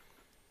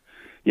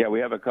 Yeah,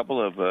 we have a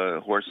couple of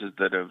horses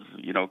that have,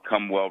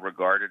 come well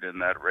regarded in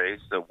that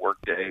race. The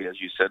Workday, as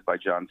you said, by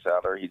John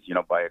Sadler. He's,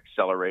 by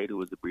Accelerate, who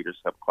was the Breeders'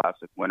 Cup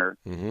Classic winner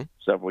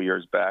several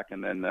years back.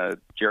 And then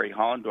Jerry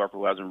Hollendorf,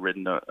 who hasn't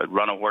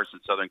run a horse in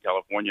Southern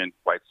California in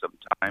quite some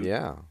time.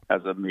 Yeah.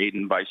 Has a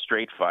maiden by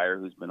Straight Fire,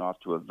 who's been off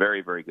to a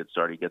very, very good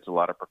start. He gets a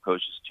lot of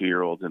precocious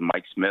 2-year-olds. And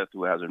Mike Smith,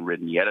 who hasn't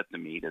ridden yet at the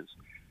meet, is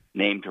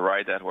named to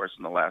ride that horse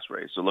in the last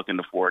race. So looking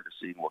forward to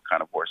seeing what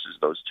kind of horses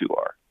those two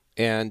are.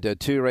 And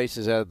 2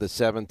 races out of the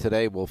 7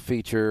 today will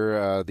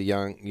feature the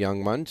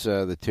young ones.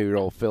 The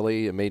 2-year-old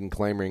filly, a maiden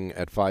claiming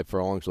at 5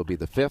 furlongs, will be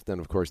the 5th. And,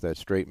 of course, that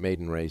straight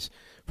maiden race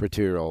for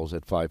 2-year-olds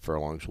at 5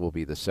 furlongs will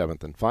be the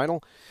 7th and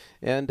final.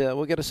 And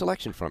we'll get a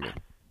selection from you.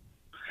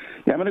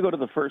 Yeah, I'm going to go to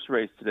the first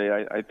race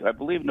today. I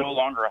believe No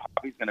Longer a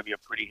Hobby is going to be a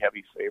pretty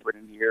heavy favorite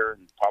in here,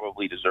 and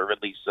probably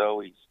deservedly so.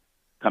 He's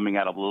coming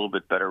out of a little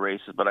bit better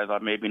races, but I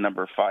thought maybe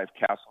number 5,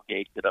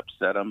 Castlegate, could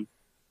upset him.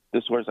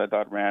 This horse, I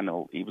thought,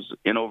 he was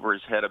in over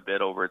his head a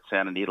bit over at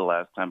Santa Anita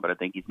last time, but I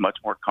think he's much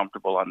more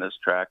comfortable on this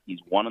track. He's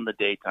won in the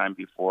daytime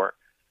before.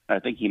 I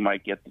think he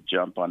might get the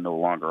jump on No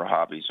Longer a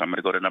Hobby. So I'm going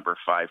to go to number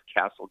 5,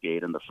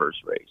 Castlegate, in the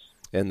first race.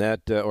 And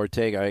that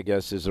Ortega, I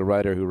guess, is a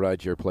rider who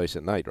rides your place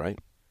at night, right?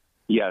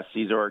 Yes,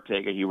 Cesar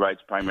Ortega. He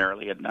rides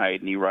primarily at night,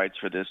 and he rides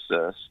for this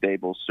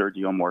stable,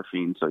 Sergio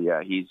Morfin. So,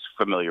 yeah, he's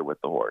familiar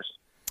with the horse.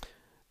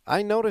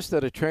 I noticed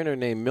that a trainer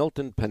named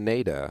Milton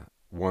Pineda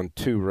won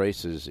 2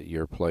 races at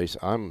your place.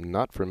 I'm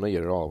not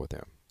familiar at all with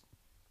him.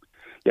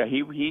 Yeah,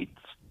 he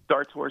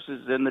starts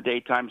horses in the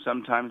daytime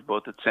sometimes,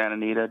 both at Santa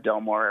Anita, Del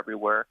Mar,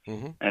 everywhere.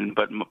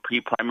 But he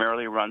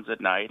primarily runs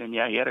at night. And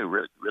yeah, he had a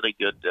really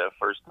good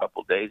first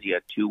couple days. He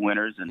had 2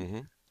 winners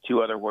and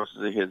 2 other horses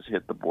of his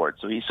hit the board.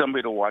 So he's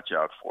somebody to watch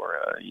out for.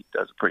 He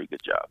does a pretty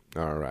good job.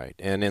 All right.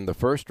 And in the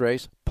first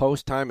race,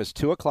 post time is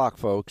 2 o'clock,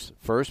 folks.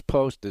 First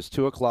post is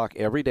 2 o'clock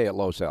every day at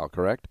Los Al,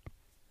 correct?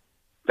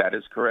 That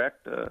is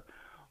correct.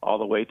 All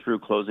the way through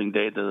closing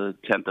day, the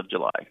 10th of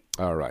July.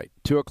 All right.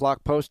 2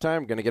 o'clock post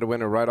time. We're going to get a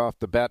winner right off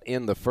the bat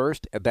in the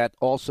first. That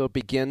also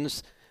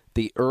begins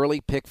the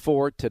early pick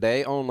 4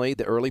 today only.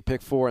 The early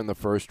pick 4 in the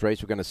first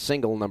race. We're going to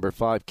single number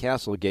 5,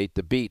 Castlegate,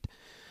 to beat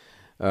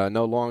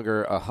No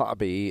Longer a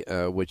Hobby,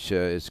 which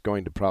is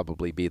going to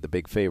probably be the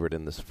big favorite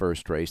in this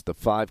first race. The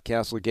 5,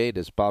 Castlegate,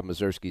 is Bob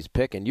Mazurski's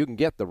pick, and you can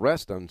get the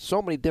rest on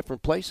so many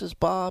different places,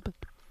 Bob.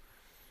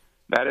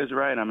 That is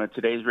right. I'm at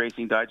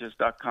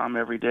todaysracingdigest.com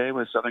every day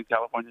with Southern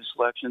California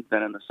selections,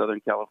 then in the Southern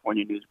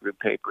California News Group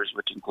papers,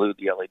 which include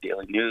the LA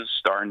Daily News,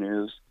 Star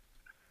News,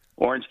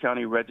 Orange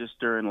County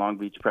Register, and Long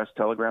Beach Press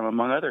Telegram,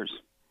 among others.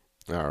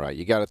 All right.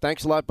 You got it.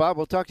 Thanks a lot, Bob.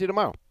 We'll talk to you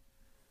tomorrow.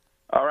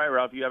 All right,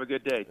 Ralph. You have a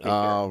good day. Take care.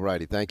 All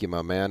righty. Thank you,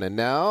 my man. And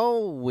now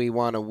we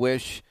want to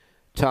wish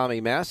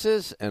Tommy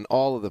Masses and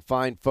all of the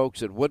fine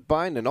folks at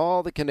Woodbine and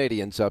all the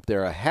Canadians up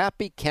there a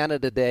happy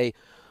Canada Day,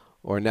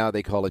 or now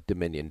they call it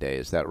Dominion Day.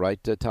 Is that right,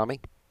 Tommy?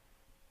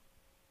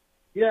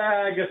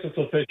 Yeah, I guess it's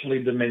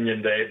officially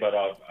Dominion Day, but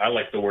I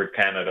like the word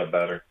Canada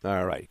better.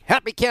 All right.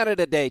 Happy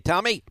Canada Day,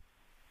 Tommy.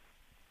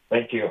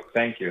 Thank you.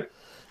 Thank you.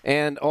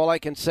 And all I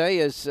can say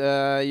is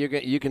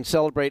you can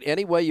celebrate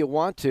any way you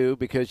want to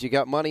because you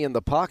got money in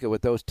the pocket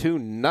with those 2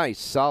 nice,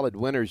 solid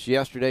winners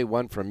yesterday,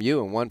 one from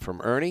you and one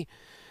from Ernie.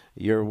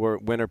 Your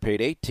winner paid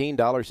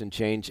 $18 and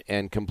change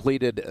and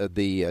completed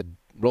the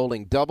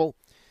rolling double.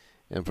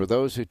 And for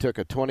those who took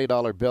a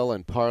 $20 bill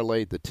and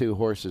parlayed the 2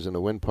 horses in a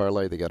win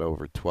parlay, they got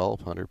over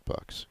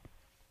 $1,200.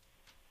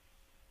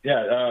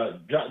 Yeah,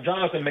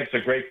 Jonathan makes a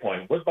great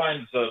point.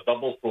 Woodbine's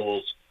double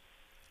pools,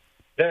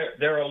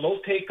 they're a low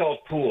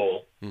takeout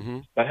pool,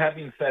 but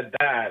having said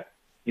that,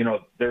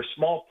 they're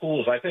small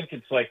pools. I think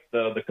it's like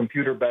the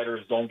computer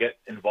bettors don't get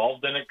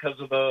involved in it because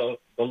of the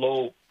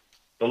low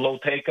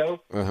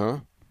takeout.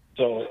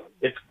 So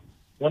it's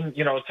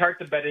it's hard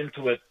to bet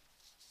into it.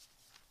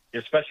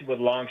 Especially with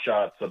long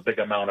shots, a big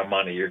amount of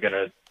money.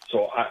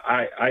 So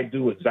I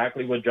do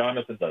exactly what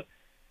Jonathan does.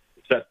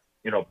 Except,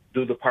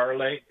 do the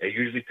parlay. It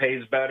usually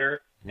pays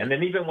better. And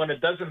then even when it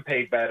doesn't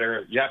pay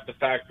better, you have to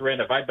factor in,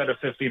 if I bet a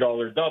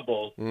 $50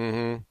 double,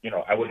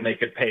 I would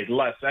make it pay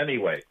less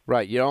anyway.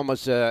 Right. You're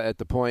almost at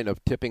the point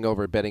of tipping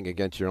over betting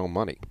against your own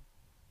money.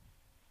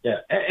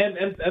 Yeah,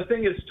 and the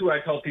thing is, too, I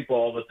tell people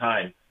all the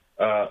time,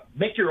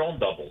 make your own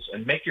doubles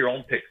and make your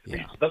own pick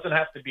threes. It doesn't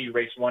have to be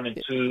race 1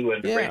 and 2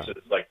 and races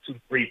like 2,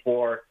 3,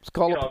 4.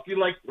 If you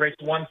like race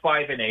 1,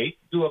 5, and 8,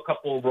 do a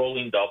couple of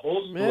rolling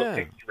doubles. Do a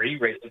pick 3,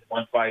 races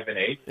 1, 5, and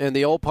 8. And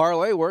the old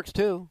parlay works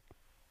too.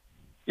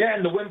 Yeah,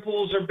 and the win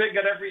pools are big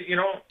at every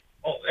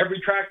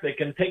track. They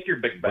can take your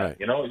big bet.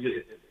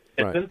 Right.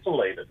 It's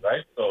insulated,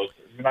 right? So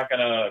you're not going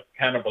to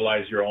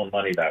cannibalize your own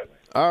money that way.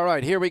 All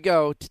right, here we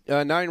go.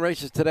 9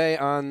 races today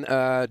on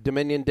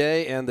Dominion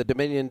Day, and the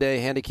Dominion Day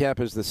handicap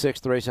is the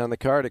 6th race on the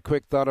card. A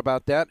quick thought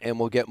about that, and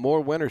we'll get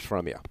more winners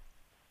from you.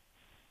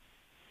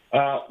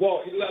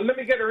 Well, let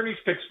me get Ernie's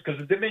picks because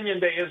the Dominion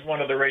Day is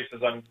one of the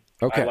races I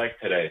like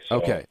today. So.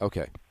 Okay.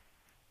 Okay,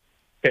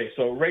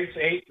 so race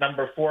 8,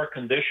 number 4,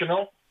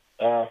 Conditional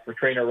for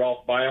trainer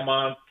Ralph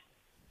Biamont.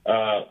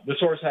 This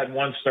horse had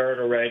 1 start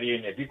already,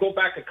 and if you go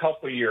back a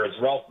couple of years,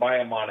 Ralph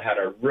Biamont had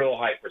a real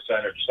high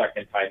percentage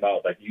second time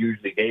out. Like, you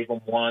usually gave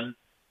him 1.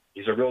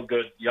 He's a real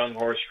good young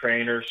horse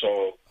trainer,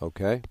 so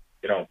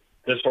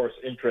this horse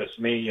interests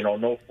me.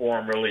 No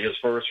form really his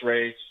first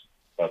race,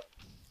 but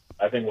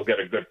I think we'll get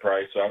a good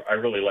price. So I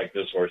really like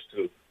this horse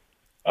too.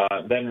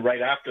 Then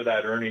right after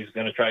that, Ernie's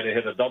going to try to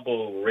hit a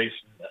double race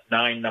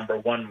 9, number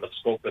 1,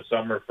 Muskoka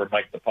Summer for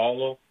Mike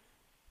DiPaolo.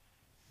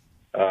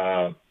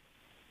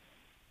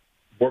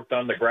 Worked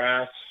on the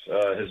grass.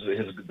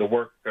 The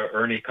work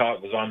Ernie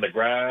caught was on the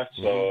grass,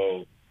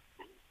 so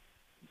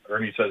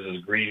Ernie says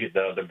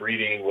the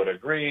breeding would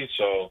agree.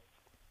 So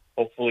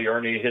hopefully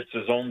Ernie hits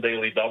his own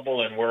daily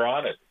double, and we're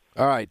on it.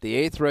 All right, the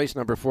 8th race,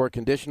 number 4,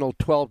 Conditional,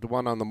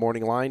 12-1 on the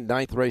morning line.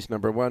 9th race,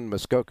 number 1,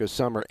 Muskoka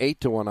Summer,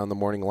 8-1 on the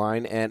morning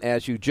line. And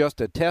as you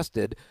just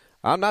attested,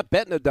 I'm not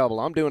betting a double.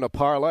 I'm doing a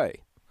parlay.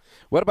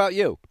 What about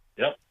you?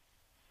 Yep.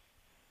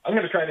 I'm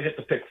going to try to hit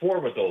the pick 4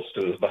 with those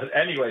two. But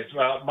anyways,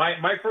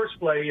 my first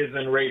play is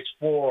in race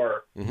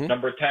 4,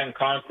 number 10,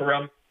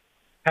 Conquerum.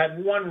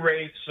 Had 1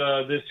 race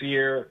this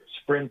year,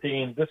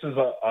 sprinting. This is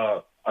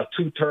a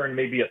 2-turn,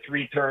 maybe a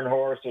 3-turn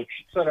horse, so it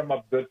should set him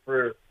up good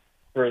for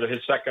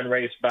his second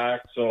race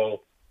back.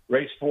 So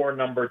race 4,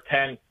 number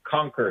 10,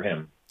 Conquer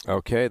Him.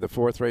 Okay, the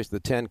 4th race, the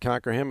 10,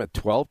 Conquer Him at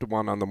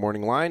 12-1 on the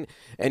morning line.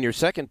 And your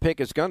second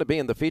pick is going to be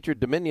in the featured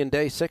Dominion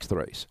Day 6th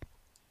race.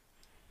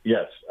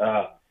 Yes.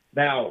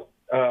 Now,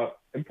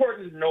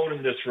 important to note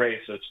in this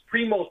race is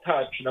Primo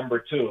Touch,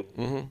 number 2,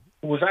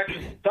 who was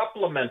actually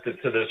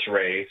supplemented to this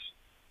race,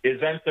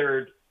 is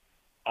entered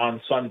on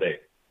Sunday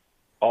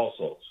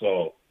also.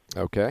 So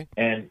okay.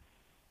 And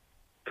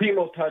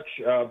Primo Touch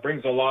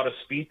brings a lot of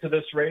speed to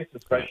this race,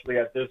 especially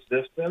at this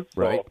distance.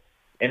 Right. So,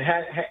 and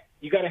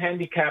you got to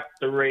handicap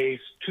the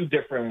race 2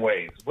 different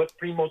ways, with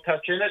Primo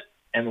Touch in it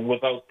and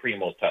without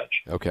Primo Touch.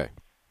 Okay.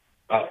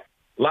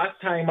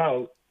 Last time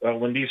out,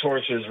 when these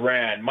horses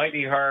ran,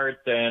 Mighty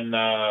Heart and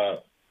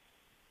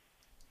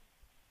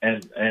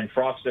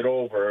Frosted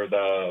Over,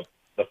 the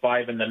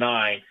 5 and the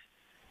 9,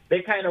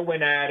 they kind of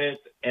went at it,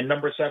 and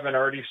number 7,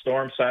 Artie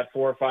Storm, sat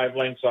 4 or 5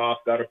 lengths off,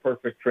 got a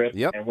perfect trip,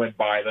 and went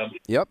by them.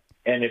 Yep.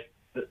 And if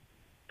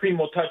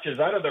Primo Touch is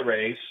out of the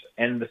race,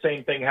 and the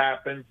same thing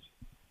happens,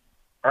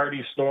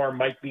 Artie Storm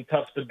might be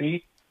tough to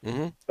beat.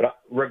 But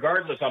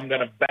regardless, I'm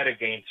going to bet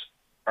against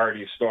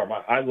Artie Storm.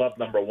 I love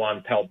number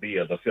 1,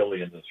 Talbia, the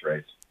filly in this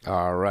race.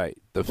 All right.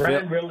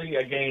 Ran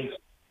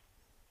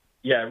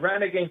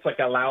against like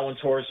allowance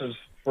horses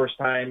first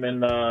time in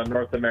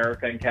North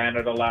America and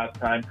Canada last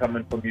time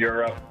coming from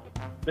Europe.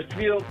 The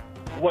field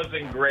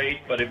wasn't great,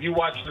 but if you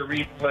watch the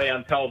replay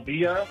on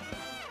Talbia,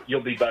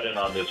 you'll be betting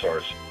on this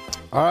horse.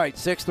 All right,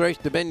 6th race,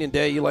 Dominion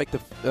Day. You like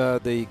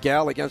the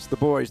gal against the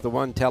boys, the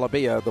 1,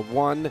 Talbia, the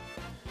 1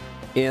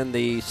 in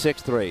the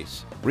 6th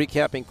race.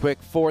 Recapping quick,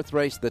 4th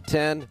race, the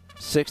 10,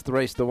 6th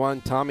race, the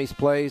 1, Tommy's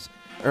plays,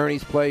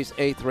 Ernie's plays,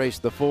 8th race,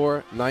 the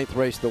 4, 9th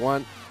race, the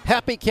 1.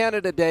 Happy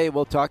Canada Day.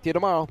 We'll talk to you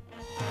tomorrow.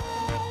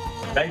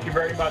 Thank you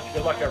very much.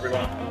 Good luck,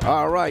 everyone.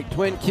 All right,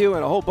 Twin Q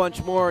and a whole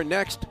bunch more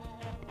next.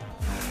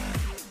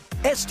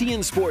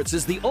 STN Sports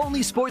is the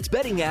only sports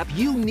betting app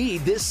you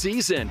need this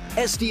season.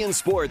 STN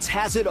Sports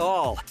has it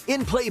all.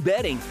 In-play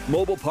betting,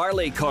 mobile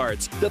parlay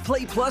cards, the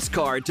Play Plus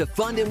card to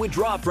fund and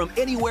withdraw from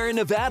anywhere in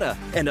Nevada,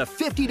 and a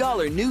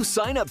 $50 new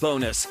sign-up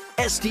bonus.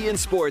 STN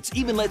Sports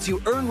even lets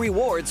you earn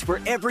rewards for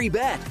every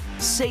bet.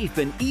 Safe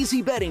and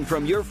easy betting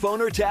from your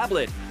phone or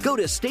tablet. Go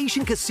to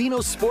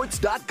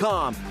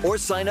StationCasinoSports.com or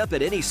sign up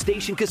at any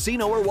Station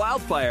Casino or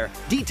Wildfire.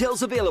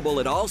 Details available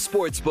at all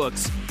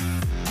sportsbooks.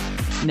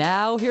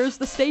 Now, here's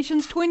the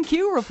station's Twin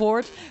Q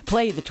report.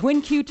 Play the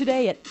Twin Q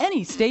today at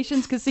any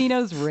Stations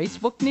Casino's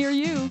racebook near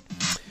you.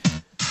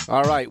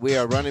 All right, we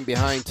are running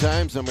behind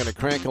time, so I'm going to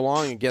crank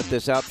along and get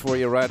this out for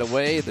you right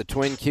away. The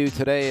Twin Q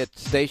today at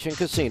Station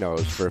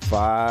Casinos for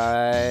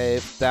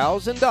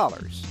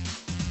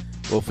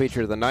 $5,000. We'll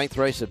feature the 9th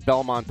race at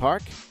Belmont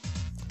Park.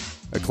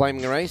 A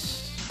claiming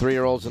race,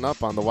 3-year-olds and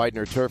up on the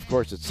Widener Turf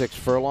Course at 6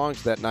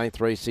 furlongs. That 9th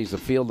race sees a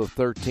field of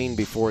 13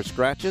 before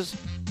scratches.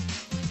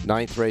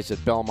 9th race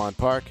at Belmont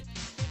Park.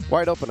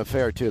 Wide open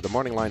affair, too. The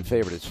morning line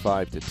favorite is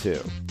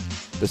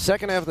 5-2. The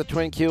second half of the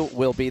Twin Q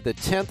will be the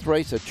 10th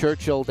race at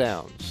Churchill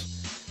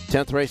Downs.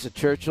 10th race at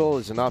Churchill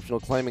is an optional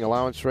claiming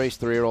allowance race,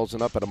 3-year-olds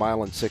and up at a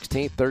mile and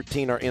 16.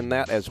 13 are in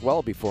that as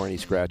well before any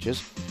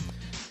scratches.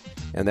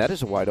 And that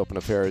is a wide-open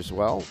affair as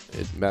well.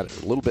 It met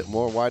a little bit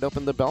more wide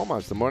open than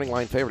Belmont's. The morning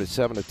line favorite is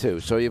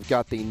 7-2. So you've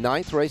got the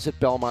 9th race at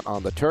Belmont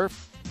on the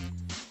turf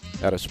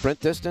at a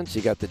sprint distance.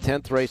 You got the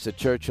 10th race at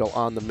Churchill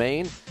on the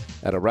main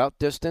at a route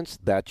distance.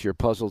 That's your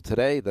puzzle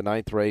today. The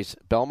 9th race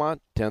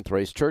Belmont, 10th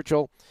race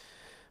Churchill.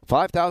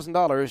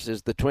 $5,000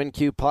 is the Twin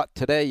Q pot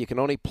today. You can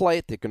only play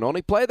it. You can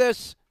only play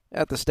this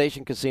at the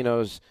station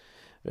casinos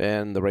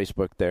and the race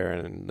book there.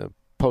 And the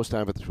post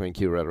time for the Twin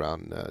Q right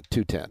around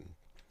 2:10.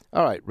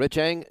 All right, Rich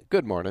Eng,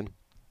 good morning.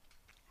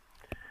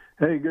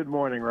 Hey, good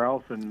morning,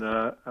 Ralph. And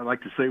I'd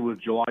like to say with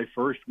July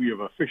 1st, we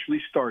have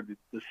officially started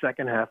the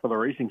second half of the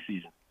racing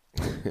season.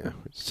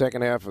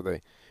 Second half of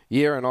the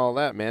year and all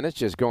that, man. It's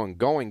just going,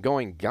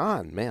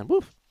 gone, man.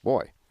 Woof,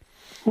 boy.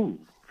 Ooh,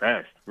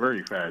 fast,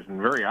 very fast,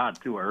 and very hot,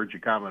 too. I heard you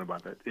comment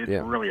about that. It's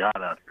really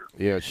hot out here.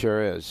 Yeah, it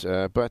sure is.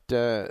 But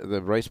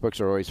the race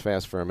books are always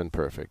fast, firm, and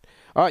perfect.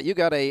 All right, you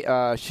got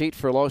a sheet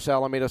for Los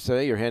Alamitos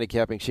today. Your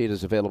handicapping sheet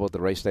is available at the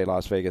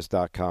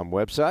RacedayLasVegas.com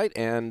website.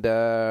 And,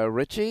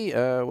 Richie,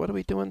 what are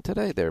we doing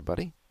today there,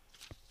 buddy?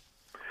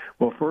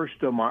 Well,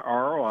 first, my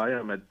ROI,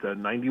 I'm at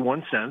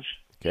 91 cents.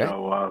 Okay.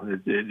 So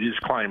it is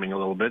climbing a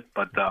little bit.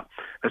 But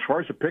as far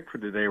as the pick for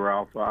today,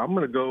 Ralph, I'm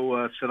going to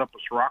go set up a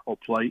Sirocco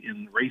play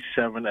in race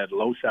 7 at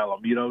Los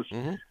Alamitos.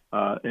 Mm-hmm.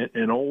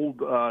 An old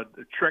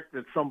trick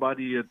that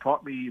somebody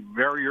taught me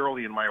very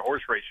early in my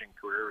horse racing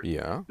career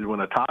is when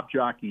a top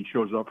jockey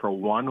shows up for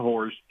one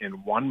horse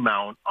and one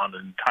mount on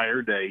an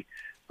entire day,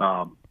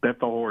 bet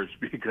the horse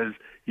because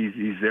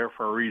he's there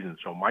for a reason.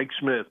 So Mike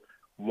Smith,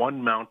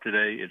 one mount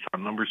today. It's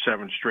on number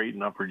 7,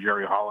 straighten up for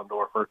Jerry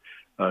Hollendorfer.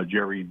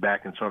 Jerry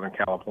back in Southern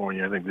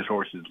California. I think this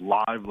horse is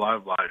live.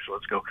 So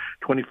let's go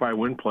 25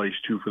 win place,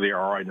 2 for the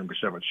RI, number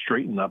 7,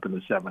 straighten up in the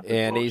 7th.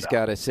 And he's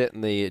got to sit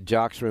in the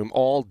jocks room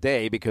all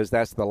day because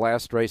that's the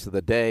last race of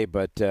the day.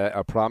 But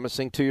a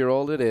promising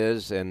 2-year-old it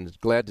is, and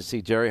glad to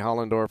see Jerry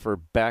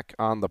Hollendorfer back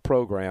on the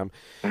program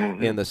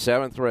in the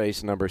 7th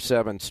race, number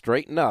 7,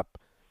 straighten up,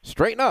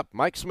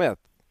 Mike Smith,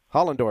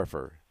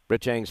 Hollendorfer.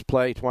 Rich Eng's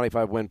play,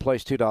 25 win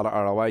place, $2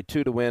 ROI,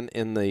 2 to win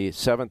in the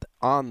 7th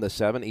on the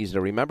 7. Easy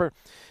to remember,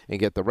 and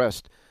get the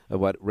rest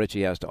of what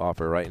Richie has to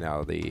offer right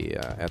now. At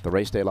the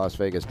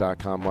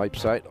RacedayLasVegas.com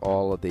website,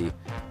 all of the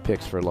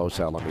picks for Los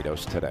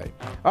Alamitos today.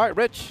 All right,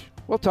 Rich,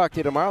 we'll talk to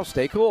you tomorrow.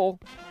 Stay cool.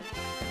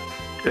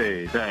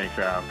 Hey, thanks,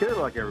 Ralph. Good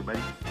luck, everybody.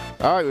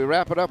 All right, we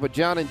wrap it up with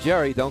John and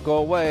Jerry. Don't go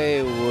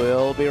away.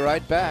 We'll be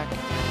right back.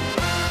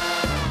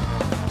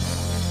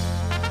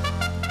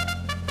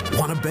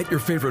 Want to bet your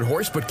favorite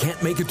horse but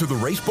can't make it to the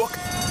racebook?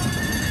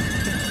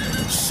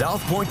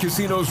 South Point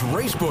Casino's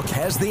Racebook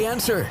has the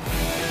answer.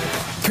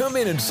 Come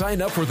in and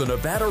sign up for the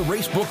Nevada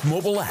Racebook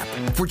mobile app.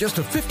 For just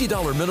a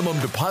 $50 minimum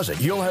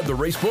deposit, you'll have the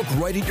Racebook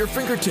right at your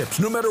fingertips,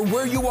 no matter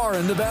where you are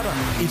in Nevada.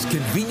 It's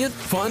convenient,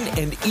 fun,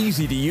 and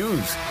easy to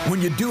use.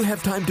 When you do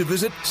have time to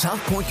visit,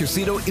 South Point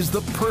Casino is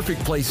the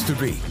perfect place to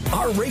be.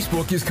 Our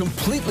Racebook is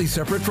completely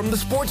separate from the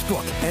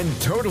sportsbook and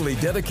totally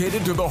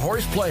dedicated to the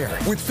horse player.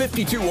 With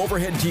 52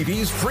 overhead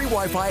TVs, free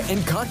Wi-Fi,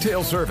 and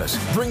cocktail service.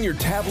 Bring your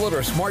tablet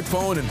or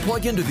smartphone and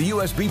plug into the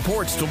USB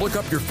ports to look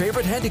up your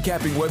favorite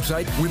handicapping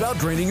website without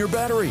draining your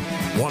battery.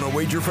 Want to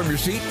wager from your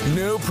seat?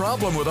 No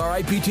problem with our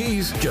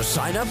IPTs. Just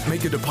sign up,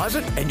 make a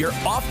deposit, and you're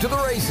off to the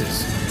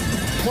races.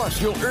 Plus,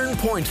 you'll earn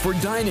points for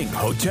dining,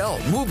 hotel,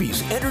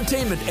 movies,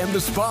 entertainment, and the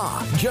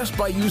spa just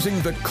by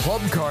using the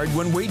club card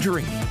when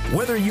wagering.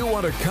 Whether you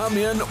want to come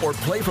in or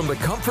play from the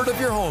comfort of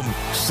your home,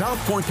 South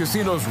Point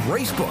Casino's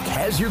Racebook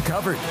has you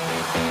covered.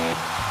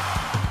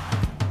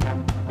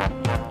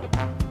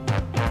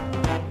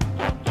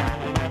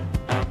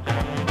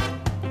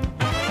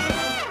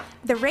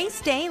 The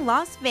Race Day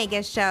Las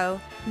Vegas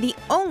Show, the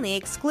only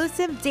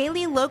exclusive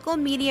daily local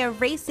media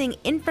racing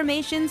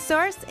information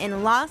source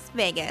in Las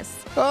Vegas.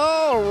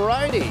 All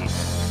righty.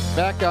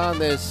 Back on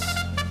this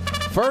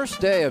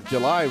first day of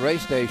July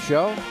Race Day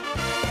show.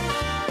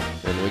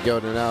 And we go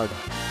to now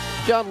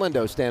John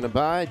Lindo standing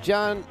by.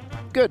 John,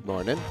 good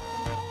morning.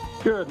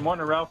 Good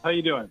morning, Ralph. How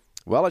you doing?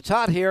 Well, it's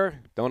hot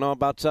here. Don't know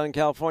about Southern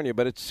California,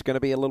 but it's going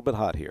to be a little bit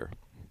hot here.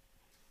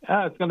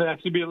 It's going to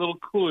actually be a little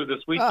cooler this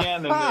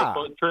weekend, and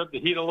it'll turn up the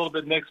heat a little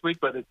bit next week,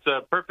 but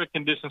it's perfect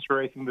conditions for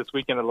racing this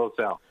weekend at Los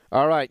Al.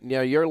 All right. Now,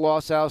 your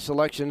Los Al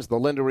selections, the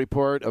Lindo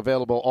Report,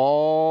 available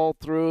all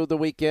through the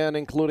weekend,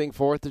 including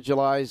 4th of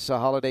July's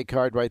holiday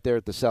card right there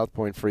at the South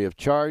Point, free of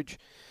charge.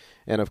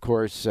 And, of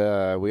course,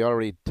 we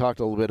already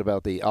talked a little bit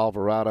about the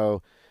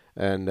Alvarado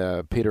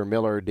and Peter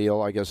Miller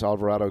deal. I guess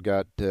Alvarado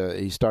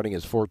he's starting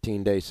his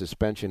 14-day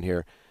suspension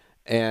here.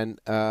 And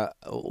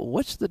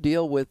what's the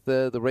deal with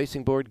the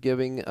racing board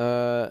giving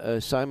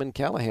Simon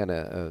Callahan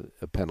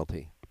a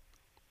penalty?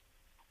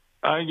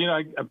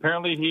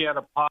 Apparently he had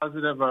a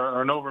positive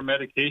or an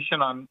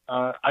over-medication on.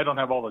 I don't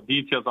have all the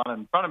details on it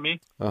in front of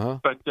me,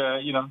 but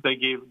they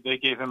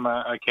gave him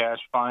a cash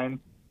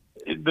fine.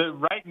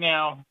 Right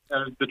now,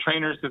 the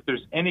trainers, if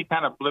there's any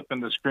kind of blip in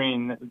the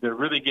screen, they're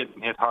really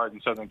getting hit hard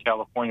in Southern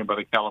California by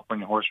the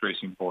California Horse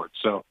Racing Board.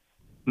 So,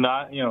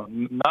 not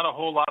a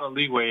whole lot of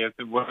leeway if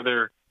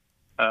whether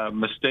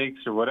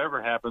mistakes or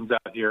whatever happens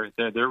out here.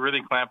 They're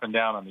really clamping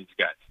down on these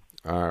guys.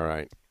 All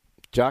right,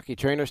 jockey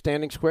trainer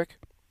standings quick.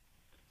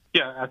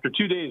 Yeah, after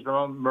 2 days,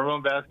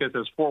 Ramon Vasquez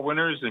has 4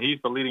 winners, and he's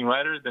the leading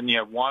rider. Then you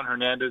have Juan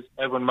Hernandez,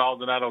 Edwin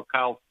Maldonado,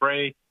 Kyle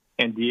Frey,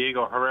 and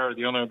Diego Herrera,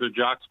 the only other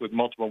jocks with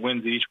multiple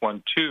wins, each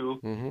won 2.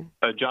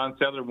 Mm-hmm. John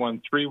Sadler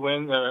won 3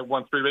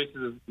 races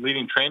as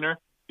leading trainer.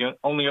 The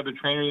only other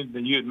trainer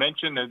that you had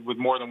mentioned with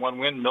more than 1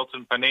 win,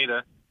 Milton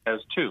Pineda,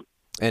 has 2.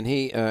 And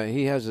he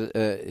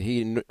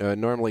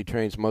normally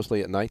trains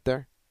mostly at night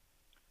there?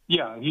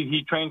 Yeah,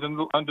 he trains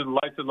under the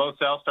lights at Los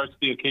Al, starts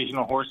the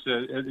occasional horse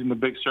in the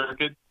big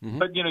circuit. Mm-hmm.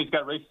 But, he's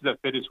got races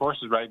that fit his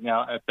horses right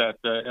now at that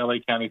L.A.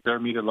 County Fair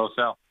meet at Los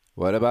Al.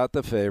 What about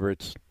the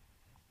favorites?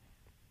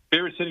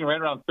 Favorites sitting right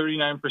around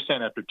 39%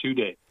 after 2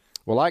 days.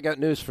 Well, I got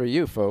news for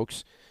you,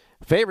 folks.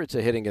 Favorites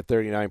are hitting at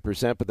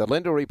 39%, but the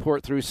Lindo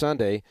report through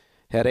Sunday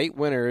had 8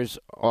 winners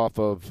off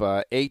of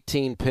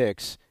 18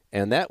 picks,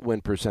 and that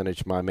win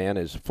percentage, my man,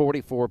 is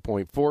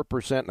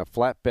 44.4% and a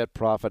flat bet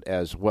profit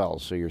as well.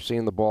 So you're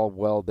seeing the ball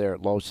well there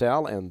at Los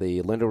Al, and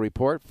the Lindo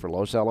report for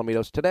Los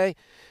Alamitos today,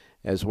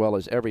 as well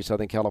as every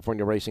Southern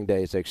California racing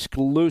day, is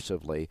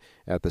exclusively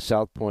at the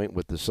South Point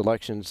with the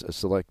selections,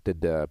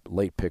 selected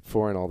late pick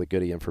 4 and all the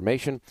goodie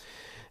information.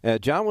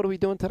 John, what are we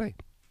doing today?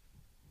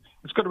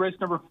 Let's go to race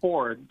number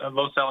 4 at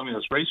Los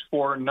Alamitos. Race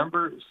 4,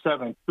 number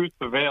 7, Truth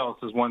Prevails,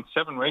 has won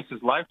 7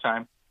 races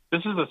lifetime.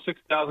 This is a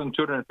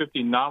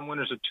 6,250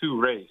 non-winners of 2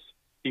 race.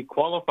 He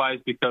qualifies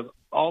because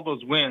all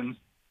those wins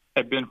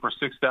have been for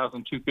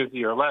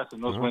 6,250 or less,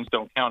 and those wins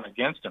don't count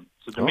against him.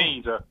 So to me,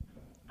 he's a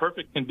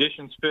perfect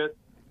conditions fit.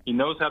 He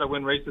knows how to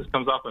win races,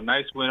 comes off a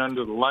nice win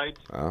under the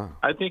lights.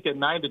 I think at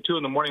 9 to 2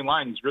 in the morning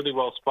line, he's really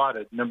well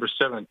spotted. Number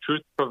 7,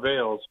 Truth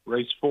Prevails,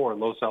 race 4,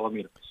 Los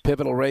Alamitos.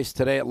 Pivotal race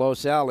today at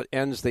Los Al. It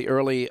ends the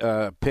early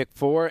pick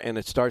 4, and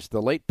it starts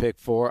the late pick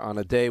 4 on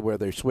a day where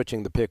they're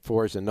switching the pick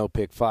 4s and no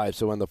pick 5.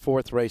 So in the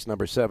 4th race,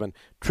 number 7,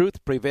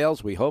 Truth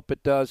Prevails. We hope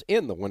it does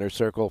in the winner's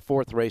circle.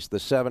 4th race, the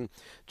 7,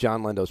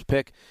 John Lindo's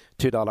pick.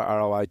 $2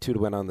 ROI, 2 to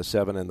win on the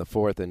 7 and the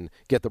 4th, and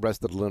get the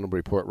rest of the Lindo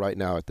report right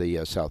now at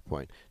the South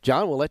Point.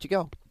 John, we'll let you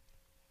go.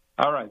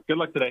 All right. Good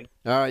luck today.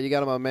 All right, you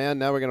got him, my man.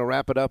 Now we're going to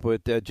wrap it up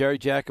with Jerry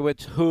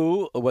Jackowitz,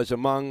 who was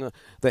among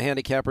the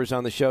handicappers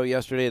on the show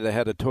yesterday that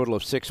had a total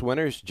of 6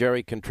 winners.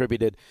 Jerry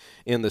contributed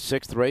in the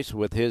 6th race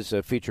with his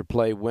feature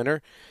play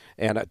winner,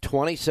 and a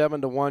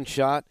 27-1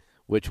 shot,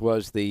 which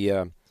was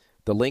the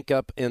link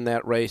up in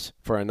that race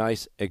for a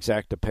nice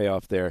exacta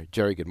payoff there.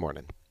 Jerry, good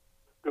morning.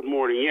 Good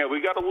morning. Yeah,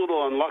 we got a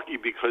little unlucky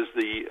because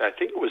I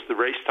think it was the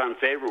race time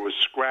favorite was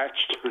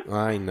scratched.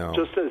 I know.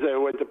 Just as they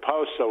went to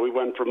post, so we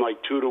went from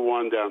like 2 to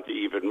 1 down to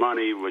even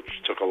money, which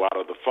took a lot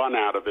of the fun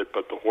out of it.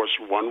 But the horse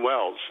won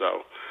well,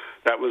 so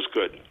that was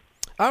good.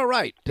 All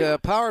right,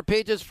 power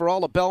pages for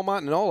all of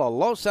Belmont and all of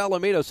Los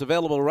Alamitos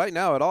available right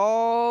now at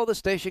all the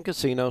station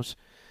casinos.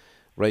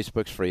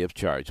 Racebooks free of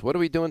charge. What are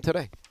we doing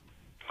today?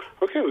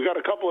 Okay, we got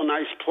a couple of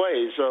nice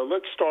plays.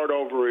 Let's start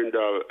over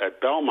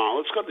at Belmont.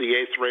 Let's go to the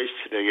 8th race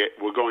today.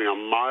 We're going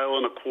 1.25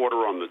 miles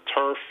on the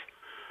turf.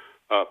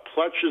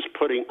 Pletch is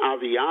putting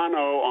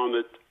Aviano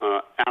on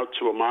out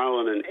to 1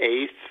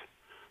 1/8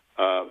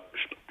 miles.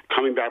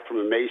 Coming back from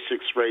the May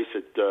 6th race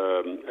at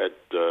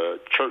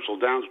Churchill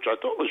Downs, which I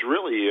thought was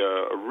really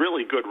a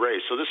really good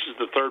race. So this is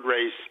the 3rd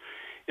race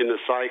in the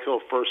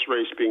cycle. First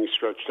race being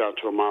stretched out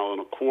to 1.25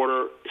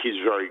 miles.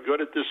 He's very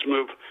good at this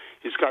move.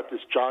 He's got this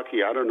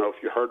jockey. I don't know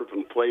if you heard of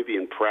him,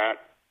 Flavian Pratt.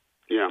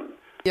 Yeah.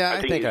 Yeah,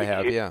 I think I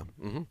have. Yeah.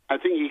 Mm-hmm. I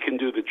think he can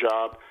do the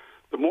job.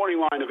 The morning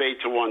line of 8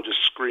 to 1 just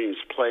screams,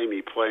 "Play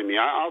me, play me."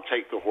 I'll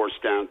take the horse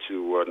down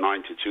to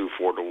 9 to 2,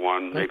 4 to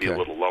 1, maybe a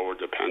little lower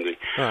depending.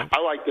 Right.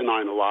 I like the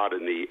 9 a lot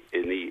in the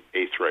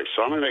 8th race,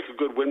 so I'm going to make a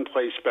good win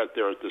place bet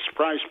there at the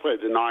surprise play.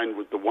 The 9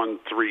 with the 1,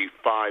 3,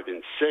 5,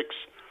 and 6.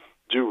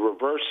 Do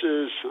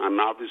reverses. I'm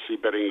obviously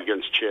betting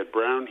against Chad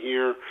Brown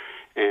here.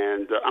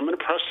 And I'm going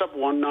to press up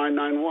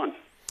 1991.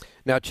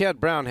 Now, Chad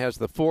Brown has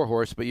the 4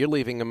 horse, but you're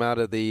leaving him out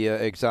of the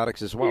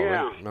exotics as well,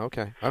 yeah. Right?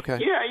 Okay.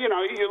 Yeah,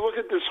 you look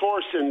at this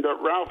horse, and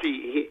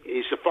Ralphie,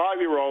 he's a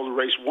 5-year-old who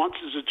raced once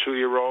as a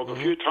 2-year-old, a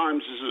few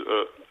times as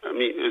a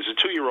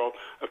 2-year-old,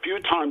 a few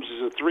times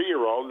as a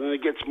 3-year-old, and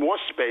it gets more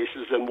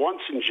spaces than once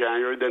in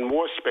January, then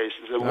more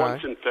spaces than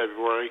once in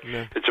February.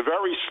 Yeah. It's a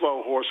very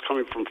slow horse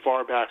coming from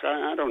far back.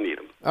 I don't need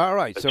him. All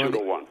right. So 2 to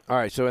 1. All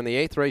right. So in the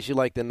 8th race, you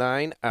like the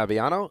 9,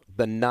 Aviano,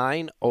 the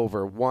 9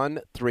 over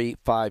 1, 3,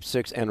 5,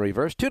 6, and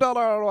reverse. $2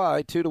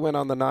 ROI, 2 to win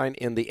on the 9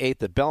 in the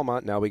 8th at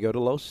Belmont. Now we go to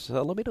Los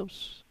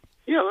Alamitos.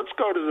 Yeah, let's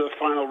go to the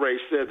final race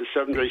there, the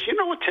 7th race. You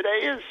know what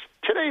today is?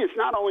 today is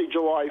not only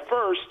July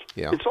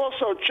 1st, it's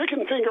also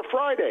Chicken Finger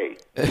Friday,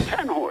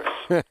 10 horse.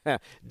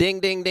 Ding,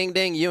 ding, ding,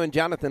 ding. You and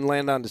Jonathan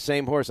land on the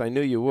same horse. I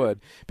knew you would,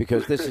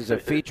 because this is a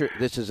feature.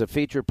 This is a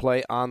feature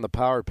play on the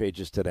Power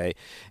Pages today.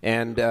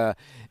 And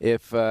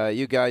if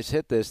you guys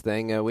hit this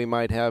thing, we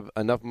might have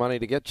enough money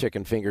to get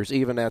chicken fingers,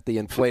 even at the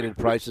inflated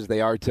prices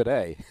they are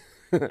today.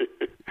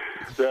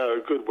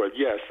 Good one.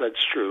 Yes,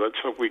 that's true. Let's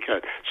hope we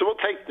can. So we'll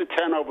take the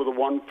 10 over the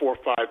 1, 4,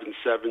 5, and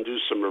 7, do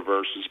some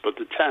reverses. But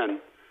the 10,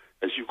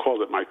 as you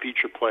called it, my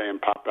feature play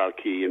and pop-out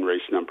key in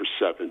race number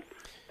 7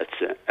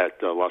 at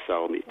Los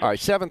Alamitos. All right,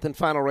 7th and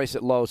final race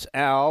at Los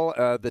Al.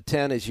 The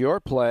 10 is your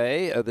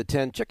play. The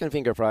 10, Chicken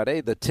Finger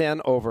Friday. The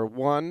 10 over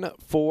 1,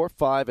 4,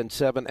 5, and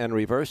 7, and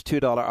reverse.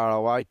 $2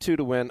 ROI, 2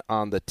 to win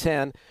on the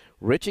 10.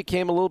 Richie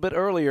came a little bit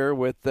earlier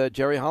with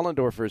Jerry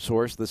Hollendorfer's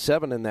horse, the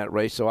 7 in that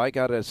race, so I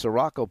got a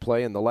Sirocco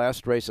play in the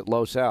last race at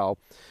Los Al,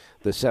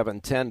 the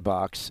 7-10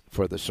 box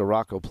for the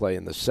Sirocco play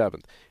in the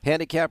 7th.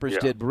 Handicappers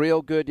did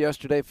real good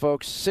yesterday,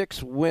 folks.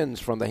 6 wins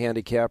from the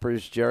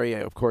handicappers. Jerry,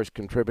 of course,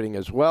 contributing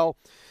as well,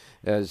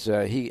 as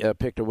he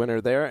picked a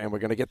winner there, and we're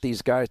going to get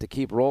these guys to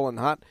keep rolling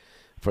hot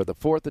for the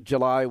 4th of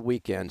July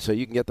weekend. So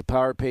you can get the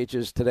Power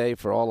Pages today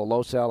for all of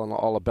Los Al and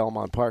all of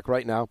Belmont Park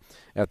right now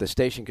at the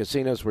Station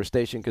Casinos, where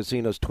Station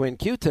Casinos Twin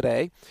Q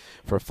today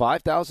for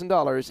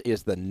 $5,000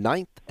 is the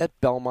 9th at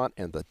Belmont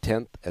and the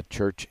 10th at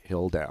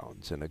Churchill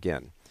Downs. And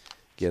again,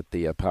 get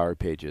the Power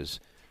Pages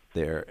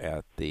there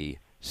at the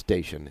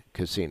Station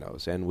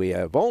Casinos. And we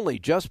have only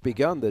just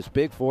begun this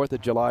big 4th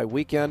of July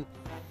weekend.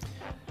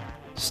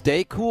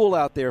 Stay cool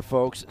out there,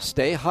 folks.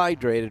 Stay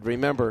hydrated.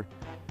 Remember,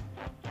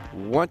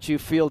 once you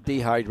feel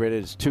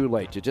dehydrated, it's too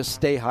late. You just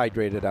stay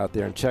hydrated out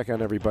there and check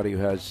on everybody who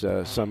has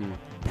some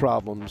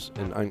problems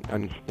and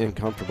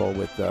uncomfortable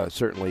with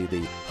certainly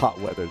the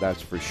hot weather,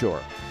 that's for sure.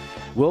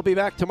 We'll be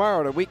back tomorrow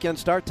at a weekend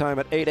start time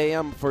at 8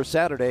 a.m. for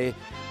Saturday.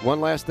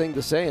 One last thing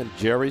to say, and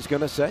Jerry's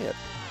going to say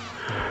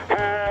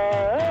it.